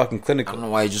 but fucking clinical. I don't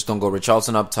know why you just don't go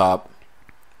Richarlison up top.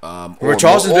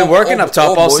 Richarlison's been working up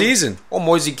top all season. Or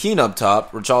Moise Kean up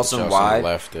top. Richarlison wide.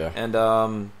 Left, yeah.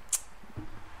 And,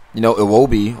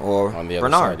 Iwobi or on the other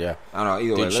Bernard. side, yeah. I don't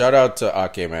know. Either way. Shout out to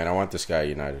Ake, man. I want this guy at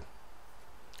United.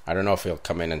 I don't know if he'll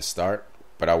come in and start,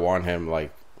 but I want him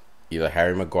like either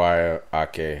Harry Maguire,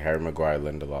 Ake, Harry Maguire,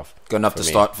 Lindelof. Good enough to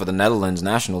start for the Netherlands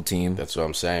national team. That's what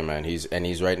I'm saying, man.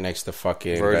 He's right next to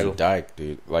fucking Van Dijk,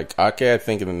 dude. Like Ake, I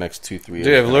think in the next 2-3 years. Dude,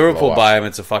 if Liverpool buy him,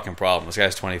 it's a fucking problem. This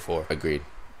guy's 24. Agreed.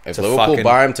 If Liverpool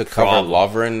buy him to cover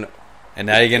Lovren And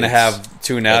now you're going to have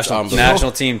two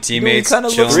national team teammates Dude,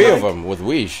 chilling. Three of them with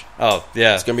Weish. Oh,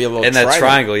 yeah. It's going to be a little in that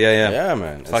triangle, yeah. Yeah,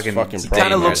 man. It's fucking He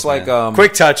kind of looks like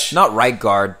quick touch. not right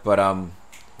guard, but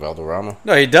Valderrama.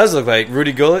 No, he does look like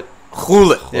Rudy Gullit.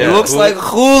 Hulit. Yeah. He looks like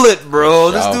Hulit,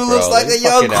 bro. This dude looks like a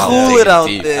young Hulit out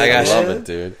there. I love it,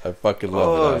 dude. I fucking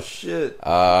love it. Oh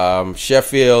shit.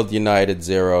 Sheffield United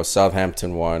 0,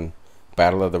 Southampton 1.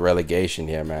 Battle of the relegation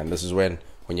here, man. This is when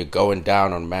you're going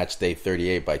down on match day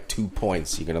 38 by 2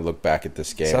 points, you're gonna look back at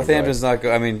this game. Southampton's not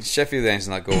I mean, Sheffield United's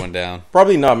not going down.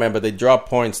 Probably not, man. But they drop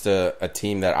points to a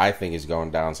team that I think is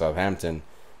going down. Southampton.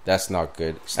 That's not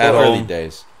good. Still At early home.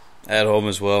 days. At home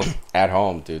as well. At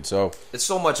home, dude. So It's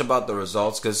so much about the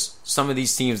results because some of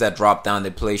these teams that drop down,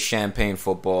 they play champagne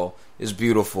football. It's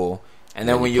beautiful, and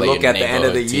then And when you you play look a at the end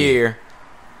of the neighborhood team. year,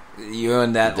 you're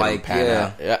in that Didn't like pan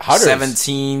out. Yeah,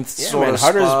 17th yeah, sort man, of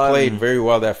Hudders spot. played very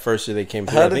well that first year they came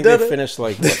through. I Hudders think did they it. finished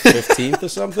like what, 15th or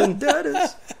something.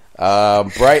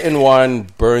 Brighton won,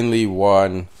 Burnley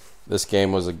won. This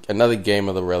game was another game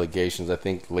of the relegations. I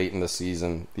think late in the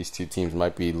season, these two teams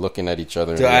might be looking at each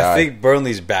other. Dude, in the eye. I think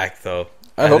Burnley's back, though.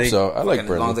 I hope think- so. I like And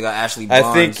as long as Burnley. they got Ashley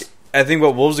Barnes. I think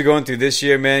what Wolves are going through this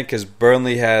year, man, because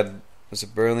Burnley had... Was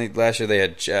it Burnley? Last year they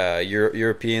had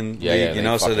European Yeah, League, yeah, you they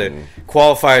know, so the fucking-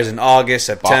 qualifiers in August,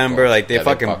 September, Buckled. like they Yeah,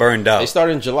 fucking buckled. burned out. They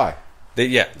started in July.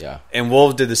 Yeah. And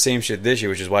Wolves did the same shit this year,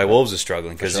 which is why Wolves is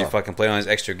struggling because sure. you fucking play on these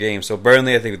extra games. So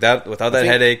Burnley, I think without that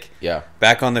headache, Yeah.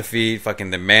 back on the feet, fucking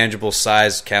the manageable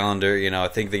size calendar, you know, I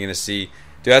think they're gonna see.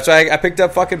 Dude, that's why I picked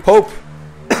up fucking Pope,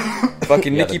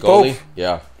 fucking Yeah, Nicky the goalie. Pope.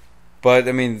 Yeah. But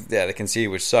I mean, yeah, they can see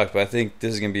which sucks. But I think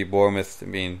this is gonna be Bournemouth. I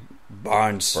mean,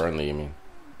 Barnes, Burnley, you mean?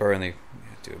 Burnley,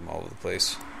 dude, I'm all over the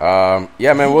place.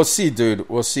 Yeah, man, we'll see, dude.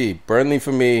 We'll see. Burnley,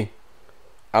 for me,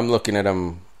 I'm looking at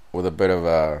them with a bit of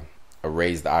a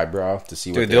raised eyebrow to see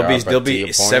what Dude, they they'll are. be but they'll to be your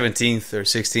point- 17th or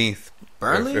 16th,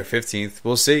 Burnley? or 15th.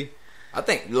 We'll see. I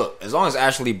think. Look, as long as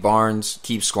Ashley Barnes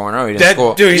keeps scoring, I know he didn't That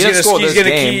score. dude, he didn't score he's this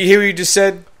gonna game. hear what you just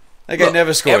said. That guy Look,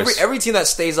 never scores. Every team that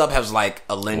stays up has like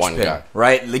a linchpin, guy.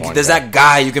 right? Like, One there's guy. that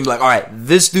guy you can be like, all right,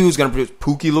 this dude's gonna produce.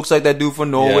 Pookie looks like that dude for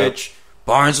Norwich.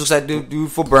 Barnes looks like that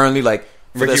dude for Burnley. Like,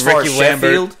 for Ricky- as far Ricky as Lambert,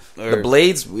 Sheffield, or- the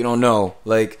Blades, we don't know.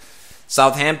 Like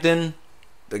Southampton,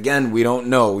 again, we don't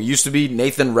know. It used to be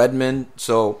Nathan Redmond,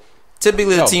 so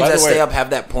typically the No, teams by that the stay way- up have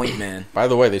that point man. By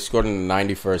the way, they scored in the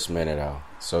 91st minute, Al.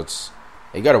 So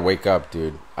you got to wake up,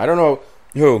 dude. I don't know.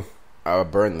 Who?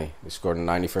 Burnley. They scored in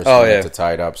the 91st Oh, minute yeah. to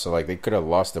tie it up. So, like, they could have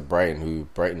lost to Brighton, who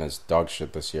Brighton is dog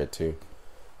shit this year, too.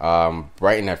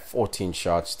 Brighton had 14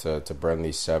 shots to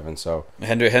Burnley's 7. So,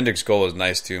 Hendrick's goal was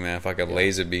nice too, man. Fucking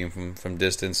laser beam from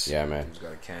distance. yeah, man.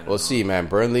 We'll see, man.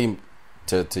 Burnley,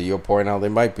 to your point, Al, they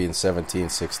might be in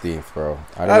 17th, 16th, bro.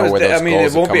 I don't know where those I mean,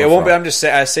 goals it won't are be. It coming won't be. from. I'm just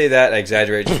say. I say that. I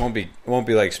exaggerate. It won't be. It won't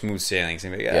be like smooth sailing. It's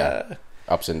gonna be, Yeah.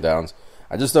 Ups and downs.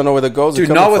 I just don't know where the goals are Dude,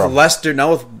 coming not with from. Leicester. Not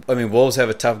with. I mean, Wolves have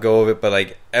a tough go of it, but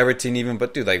like Everton, even.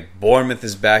 But dude, like Bournemouth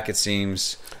is back. It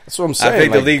seems. That's what I'm saying. I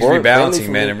think like, the league's Burnley rebalancing,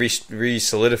 for man, me- and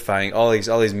re-solidifying all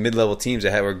these mid-level teams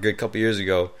that were a good couple years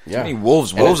ago. Yeah. I mean,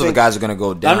 Wolves And I are the think- guys who are going to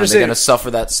go down. They're just going saying- to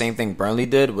suffer that same thing Burnley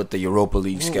did with the Europa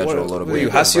League schedule a little What are bit. you,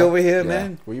 hussy over here,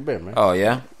 man? Where you been, man? Oh,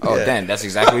 yeah? Oh, Yeah. damn. That's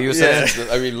exactly what you said.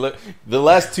 I mean, look, the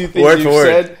last two things Word you for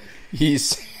word. said, he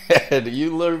said,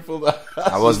 you learned from the.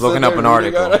 I was looking up an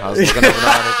article.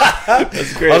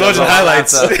 That's great. I was watching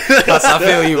highlights. I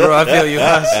feel you, bro. I feel you.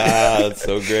 That's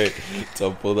so great.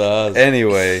 So pull the Huss.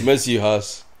 Anyway, Miss you,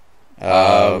 Huss.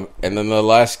 And then the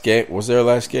last game, was there a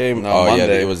last game? No, oh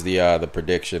Monday. yeah, it was the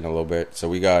prediction a little bit. So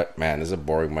we got, man, this is a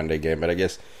boring Monday game, but I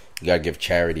guess you gotta give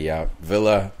charity out.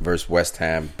 Villa versus West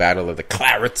Ham, battle of the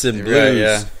Clarets and Blues. Right,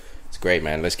 yeah. It's great,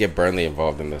 man. Let's get Burnley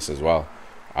involved in this as well.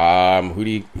 Who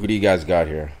do you guys got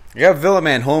here? you got Villa,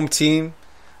 man, home team.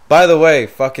 By the way,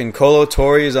 fucking Colo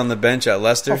Torre is on the bench at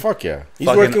Leicester. Oh fuck yeah, he's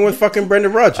Fucking- working with fucking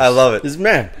Brendan Rodgers. I love it. His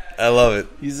man. I love it.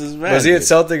 He's his man. Was he at dude.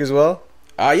 Celtic as well?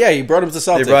 Yeah, he brought him to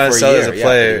Celtic brought him for to a Celtic year. as a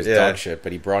player, He was yeah. dog shit,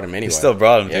 but he brought him anyway. still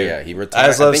brought him, dude. Yeah, he I retired.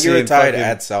 just I love think he seeing retired fucking-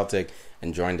 at Celtic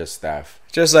and joined the staff.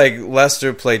 Just like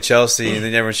Leicester played Chelsea, and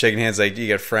then everyone's shaking hands. Like you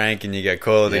got Frank and you got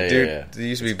Colo. Like, Yeah, dude, yeah. there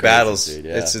used to be It's crazy, battles. dude,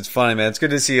 yeah. It's funny, man. It's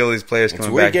good to see all these players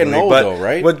coming weird back. to getting the league. old, But though,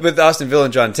 right? With Austin Villa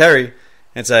and John Terry,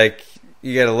 it's like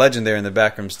you got a legend there in the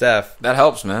backroom staff. That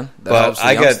helps, man. That But helps the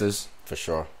I got- youngsters. For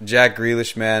sure. Jack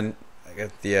Grealish, man. I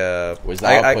got the. Where's the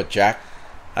output, Jack?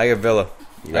 I got Villa.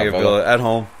 You I got Villa at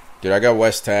home. Dude, I got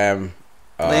West Ham.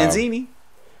 Lanzini.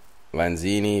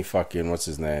 Lanzini, fucking, what's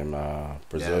his name?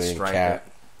 Brazilian striker. cat.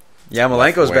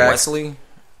 Yamalenko's Left back. Wesley?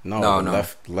 No, No.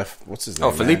 left. What's his name?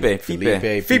 Oh, Felipe. man?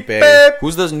 Felipe. Felipe.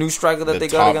 Who's the new striker that The they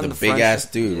got top, again? the big French? ass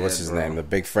dude. Yeah, What's his bro. name? The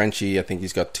big Frenchie. I think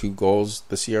he's got 2 goals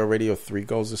this year already, or 3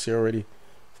 goals this year already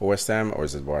for West Ham, or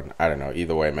is it 1? I don't know.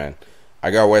 Either way, man. I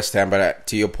got West Ham, but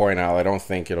to your point, Al, I don't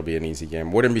think it'll be an easy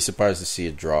game. Wouldn't be surprised to see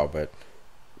a draw, but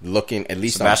looking at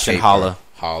least Sebastian on paper, Haller.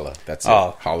 Haller, that's Oh.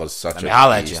 it. Haller's such a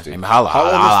Holla at beast, you. dude. Holla.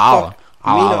 Holler.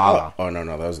 Holla. Oh no,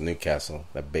 that was Newcastle.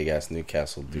 That big ass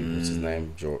Newcastle dude. What's his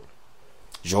name?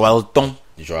 Joelton.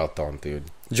 Joelton, dude.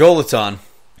 Jolaton.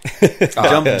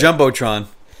 Jumbotron.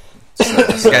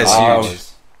 This guy's huge.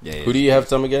 Yeah. Who do you have,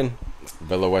 Tom, again?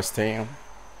 Villa West Ham.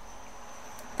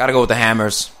 Gotta go with the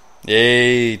Hammers.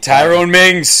 Yay, Tyrone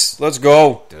Mings. Let's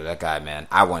go. Dude, that guy, man.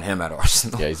 I want him at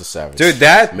Arsenal. Yeah, he's a savage. Dude,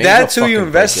 Mings that's a who you fucking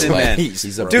invest in, breaker. man.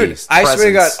 He's a Dude, beast. I swear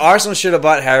to God, Presence. Arsenal should have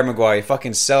bought Harry Maguire. You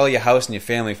fucking sell your house and your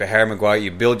family for Harry Maguire. You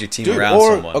build your team Dude, around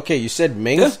or someone. okay, you said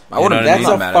Mings. Yeah, I wouldn't. That's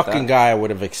I'm a mad at fucking that. guy I would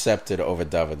have accepted over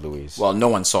David Luiz. Well, no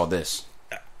one saw this.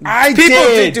 I People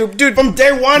did, dude. From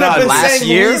day one, No, I've been last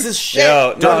saying year? Luiz is shit.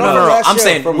 Yo, no. last I'm year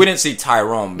saying from- we didn't see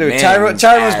Tyrone. Dude, Mings Tyrone's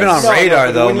been on as- radar,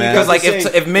 but though, when you man. guys Because like are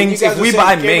saying- if Mings, when you if guys we are buy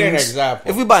saying, give me an Mings,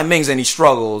 example. if we buy Mings and he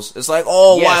struggles, it's like,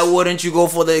 oh, Yes. why wouldn't you go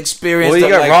for the experience? Well, you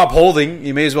that, got like, Rob Holding.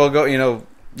 You may as well go.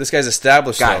 This guy's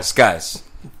established. guys.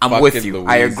 I'm Fucking with you. Luiz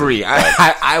I is agree.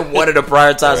 back. I wanted to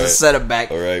prioritize a Alright. center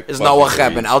back. Alright, It's not what fucking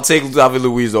happened. Luiz. I'll take David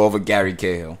Luiz over Gary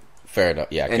Cahill. Fair enough.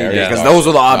 Yeah, And Gary's because dog those shit.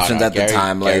 were the options at the Gary-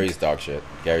 time, like- Gary's dog shit.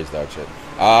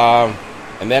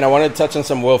 And then I want to touch on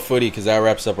some World Footy because that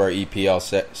wraps up our EPL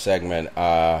segment.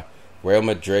 Real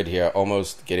Madrid here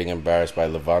almost getting embarrassed by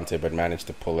Levante, but managed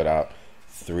to pull it out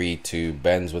 3-2.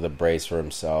 Benz with a brace for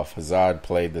himself. Hazard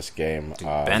played this game.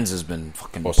 Benz has been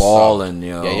fucking Well, balling,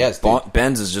 you know. Yeah, yes, dude.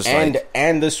 Benz is just and like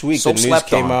and this week so the news slept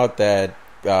came on. out that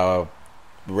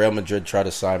Real Madrid tried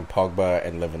to sign Pogba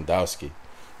and Lewandowski.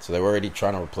 So they were already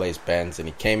trying to replace Benz, and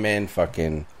he came in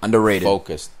fucking underrated.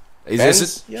 focused. Is Benz?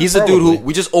 this, Yeah, he's a dude who probably.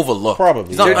 we just overlook. Probably.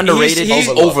 He's not Dude, underrated. He's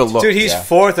overlooked. Dude, he's Yeah.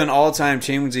 fourth in all-time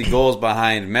Champions League goals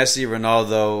behind Messi,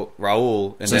 Ronaldo,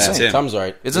 Raul, and It's that's insane. him. Tom's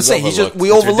right. It's He's insane. He's just overlooked. we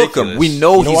It's overlook him. ridiculous. We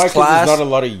know You know why? he's 'Cause class. there's not a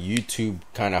lot of YouTube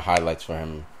kind of highlights for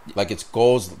him. Like it's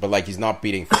goals, but like he's not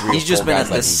beating three. He's or just four been guys at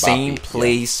the like same Mbappe.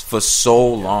 place for so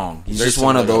long. He's Very just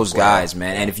one of similar to those Aguero. guys,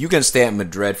 man. Yeah. And if you can stay at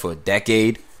Madrid for a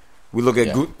decade, we look at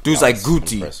Yeah. dudes No, like it's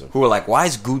Guti, impressive. who are like, why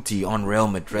is Guti on Real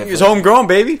Madrid? He's homegrown,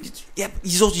 baby. Yeah,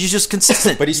 he's just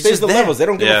consistent. But he He's stays just the there. levels. They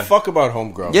don't give Yeah. a fuck about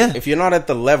homegrown. Yeah. If you're not at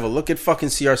the level, look at fucking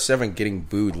CR7 getting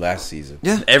booed last season.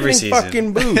 Yeah. Every Getting season.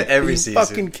 fucking booed. Every Are you season.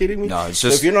 fucking kidding me? No, it's So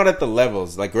just- if you're not at the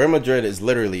levels, like Real Madrid is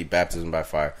literally baptism by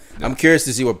fire. I'm curious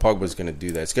to see what Pogba's going to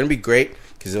do there. It's going to be great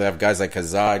because they'll have guys like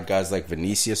Hazard, guys like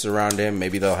Vinicius around him.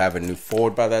 Maybe they'll have a new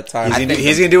forward by that time.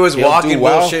 He's gonna do his He'll walking do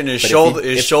well, bullshit and his but if shoulder, he-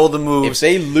 his if- shoulder moves. If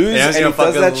they lose And and he's he gonna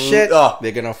does that fucking shit, oh.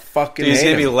 they're gonna fucking. He's hate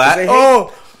gonna be him. 'Cause la- they hate-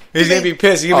 oh, he's gonna be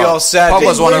pissed. He's gonna be all sad.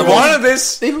 Pogba's one of the You most- wanted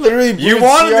this. They literally You booed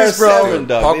wanted this, bro. CR7,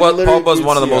 dog. They literally Pogba's booed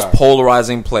one of the most CR.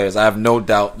 polarizing players. I have no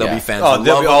doubt there'll Yeah. be fans Oh, who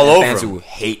they'll love be him all and over fans him. who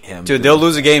hate him. Dude, they'll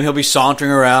lose a game. He'll be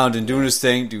sauntering around and doing his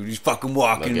thing. Dude, he's fucking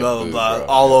walking, They'll blah get blah booed, blah, bro.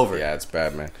 all over. Yeah, it's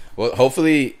bad, man. Well,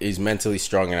 hopefully he's mentally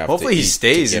strong enough. Hopefully he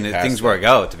stays and past things that. work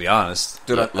out. To be honest,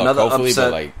 Dude, Look, another hopefully, upset.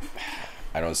 but like,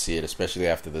 I don't see it, especially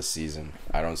after this season.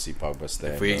 I don't see Pogba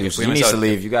staying. If we- Dude, if he miss needs out- to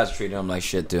leave. You guys treated him like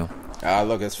shit too.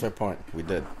 Look, that's a fair point. We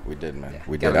did, man.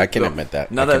 We Yeah, did. I can look, admit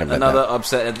that. Another I can admit another that.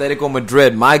 upset. Atletico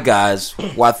Madrid, my guys,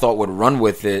 who I thought would run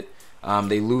with it,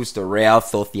 they lose to Real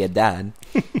Sociedad.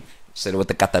 Said it with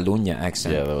the Catalunya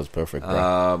accent. Yeah, that was perfect,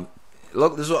 bro.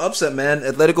 Look, this was an upset, man.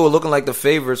 Atletico were looking like the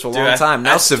favorites for a Dude, long time.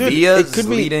 Now Sevilla it could is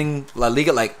be- leading La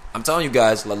Liga. Like I'm telling you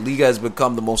guys, La Liga has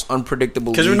become the most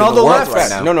unpredictable 'Cause league in the Ronaldo world left. right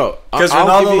now. No. because I'll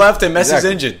give Ronaldo you- left and Messi's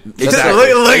Exactly. injured. Exactly.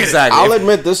 look at it. Exactly. I'll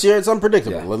admit this year it's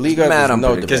unpredictable. Yeah. La Liga Mad is no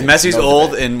unpredictable. debate. Because Messi's No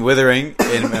old debate. and withering,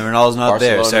 and Ronaldo's not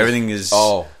there, so Barcelona's- everything is.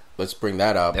 Oh, let's bring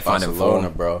that up. They're finding Barcelona,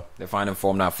 form. bro. They're finding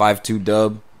form now. 5-2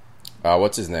 dub.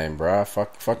 What's his name, bro?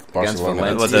 Fuck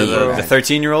Barcelona. Valencia. What, Bro. the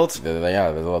 13-year-old? The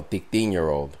little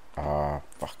 13-year-old.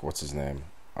 Fuck, what's his name?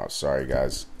 Oh, sorry,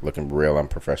 guys. Looking real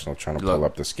unprofessional trying to pull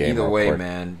up this game. Either real way, quick.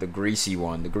 man, the greasy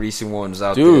one's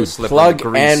out there. Dude, Slipping plug the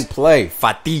grease. and play.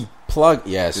 Fatih. Plug.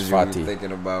 Yes, Is what we were Fatih.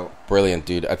 thinking about. Brilliant,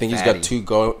 dude. I think he's Fatty.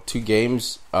 got two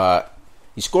games.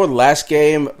 He scored last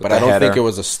game, but the I don't header. think it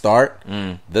was a start.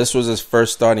 This was his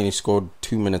first start, and he scored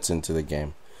 2 minutes into the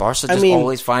game. Barca just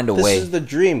always find a this way. This is the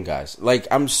dream, guys. Like,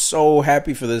 I'm so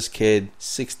happy for this kid,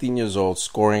 16 years old,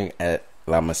 scoring at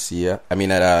La Masia. I mean,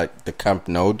 at the Camp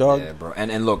Nou, dog. Yeah, bro.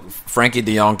 And look, Frankie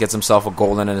de Jong gets himself a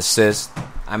goal and an assist.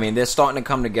 I mean, they're starting to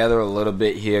come together a little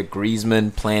bit here.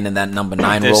 Griezmann playing in that number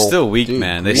 9 They're role. still weak, Dude,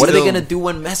 man. What are they gonna do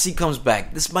when Messi comes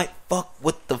back? This might fuck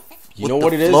with the. You know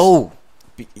what it is? flow.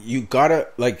 You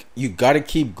gotta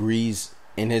keep Grease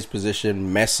in his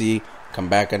position. Messi come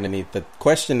back underneath. The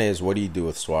question is, what do you do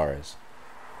with Suarez?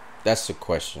 That's the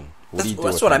question. What do you do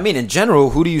That's with what I him? mean. In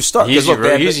general, who do you start? 'Cause He's look, they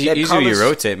had who you Carlos-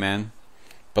 rotate, man.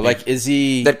 But like, is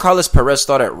he? That Carlos Perez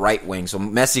started at right wing, so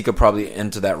Messi could probably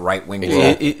enter that right wing. You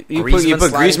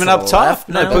put Griezmann up top.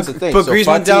 That's the thing. Put So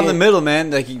Griezmann Fati- down the middle,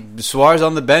 man. Like Suarez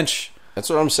on the bench. That's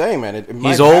what I'm saying, man. It might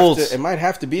He's have old. It might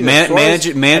have to be Manages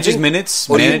Suarez, minutes.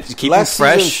 Well, Keep him last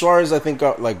fresh. season, Suarez, I think,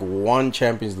 got like 1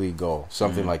 Champions League goal,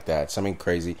 something like that, something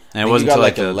crazy. And it I think wasn't he got until,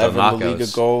 like like, the 11 La Liga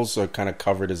knockouts. goals, so it kind of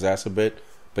covered his ass a bit.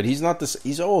 But he's not this.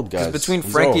 He's old, guys. Between He's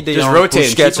Frankie old. de Just Jong, rotate him.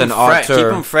 Busquets, Keep and him fresh. Arthur.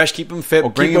 Keep him fresh. Keep him fit. Or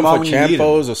Bring keep him him on for when you need him.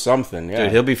 Champos or something. Yeah,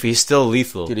 Dude, he's still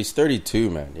lethal. Dude, he's 32,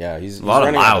 man. Yeah, he's a lot of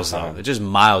running out miles, though. time. It's just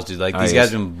miles, dude. Like, these he guys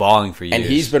is. have been balling for years. And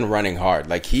he's been running hard.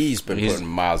 Like, he's been He's- putting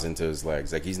miles into his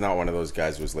legs. Like, he's not one of those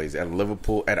guys who's lazy. At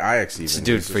Liverpool, at Ajax even.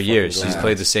 Dude, he's for just years. fucking He's going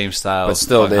played nuts. the same style. But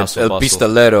still, fucking El hustle bustle.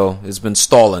 Pistolero has been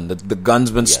stalling. The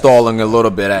gun's been stalling a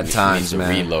little bit at He times, needs a man.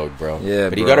 reload, bro. Yeah,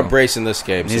 but he bro. got a brace in this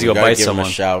game. He needs so to we go gotta bite give him someone. a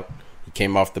shout. He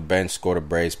came off the bench, scored a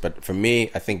brace. But for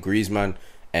me, I think Griezmann,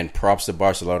 and props to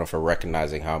Barcelona for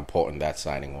recognizing how important that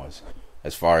signing was,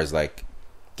 as far as like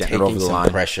Getting it taking over the some line.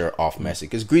 pressure off Messi.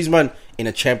 Because Griezmann in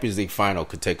a Champions League final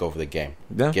could take over the game,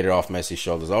 Yeah. get it off Messi's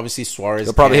shoulders. Obviously, Suarez.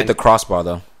 He'll probably can. hit the crossbar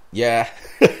though. Yeah,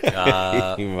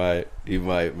 Uh, he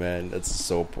might, man. That's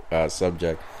so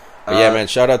subject. But yeah, man.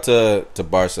 Shout out to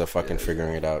Barca fucking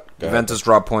figuring it out. Go ahead. Juventus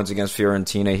dropped points against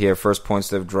Fiorentina here. First points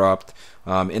they've dropped.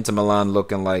 Inter Milan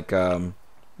looking like they're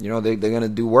gonna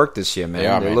do work this year, man. They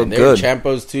are, They man. look And good. they're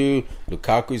Champos too.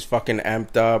 Lukaku's fucking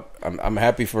amped up. I'm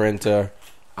happy for Inter.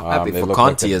 I'm happy They for look like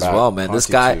Conti they're as back. well, man. This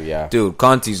Conte guy, too, yeah. dude,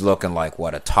 Conti's looking like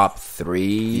what, a top 3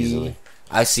 Easily.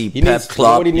 I see He Pep needs, you know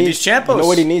Klopp. what he He needs? needs Champos. You know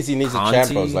what he needs? He needs Conte. a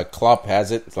Champos. Like Klopp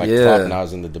has it. It's like Yeah. Klopp now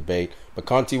is in the debate. But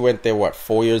Conte went there,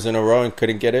 4 years in a row and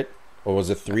couldn't get it? Or was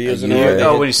it 3 years in a Yeah. row?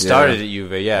 No, when he started at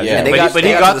Juve, yeah. Yeah. But, They got- but they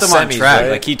he got got to the them on semis, track.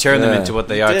 right? Like, he turned them Yeah. into what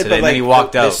they are Did, today. but And then he like,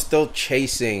 walked they're out. still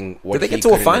chasing what Did they he get to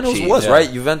a couldn't finals? achieve. Was Yeah.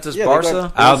 right? Juventus, Yeah,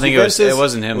 Barca. I don't think it was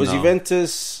Juventus- him, It was though.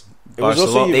 Juventus. It was also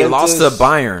Barcelona. They lost to Juventus-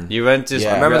 Bayern. Juventus.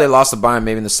 Yeah. I remember they lost to Bayern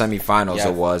maybe in the semifinals. Yeah.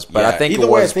 It was, but Yeah. I think Either it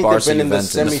way, was I think Barca they've been in the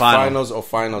Juventus. semifinals or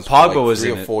finals. Pogba for like was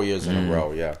 3 in or it. 4 years in a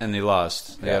row. Yeah. And they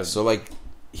lost. Yeah, so like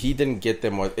he didn't get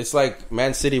them. It's like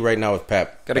Man City right now with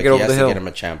Pep. Gotta Like, get he over has the to hill. Get him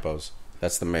a Champos.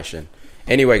 That's the mission.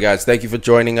 Anyway, guys, thank you for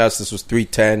joining us. This was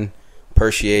 310.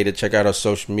 Appreciate it. Check out our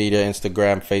social media,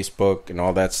 Instagram, Facebook, and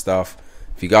all that stuff.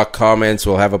 If you got comments,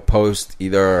 we'll have a post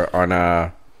either on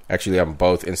actually on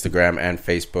both Instagram and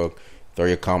Facebook. Throw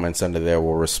your comments under there.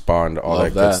 We'll respond. All Love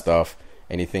that good that. stuff.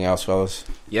 Anything else, fellas?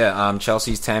 Yeah,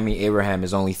 Chelsea's Tammy Abraham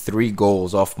is only 3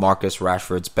 goals off Marcus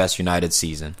Rashford's best United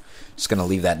season. Just gonna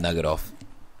leave that nugget off.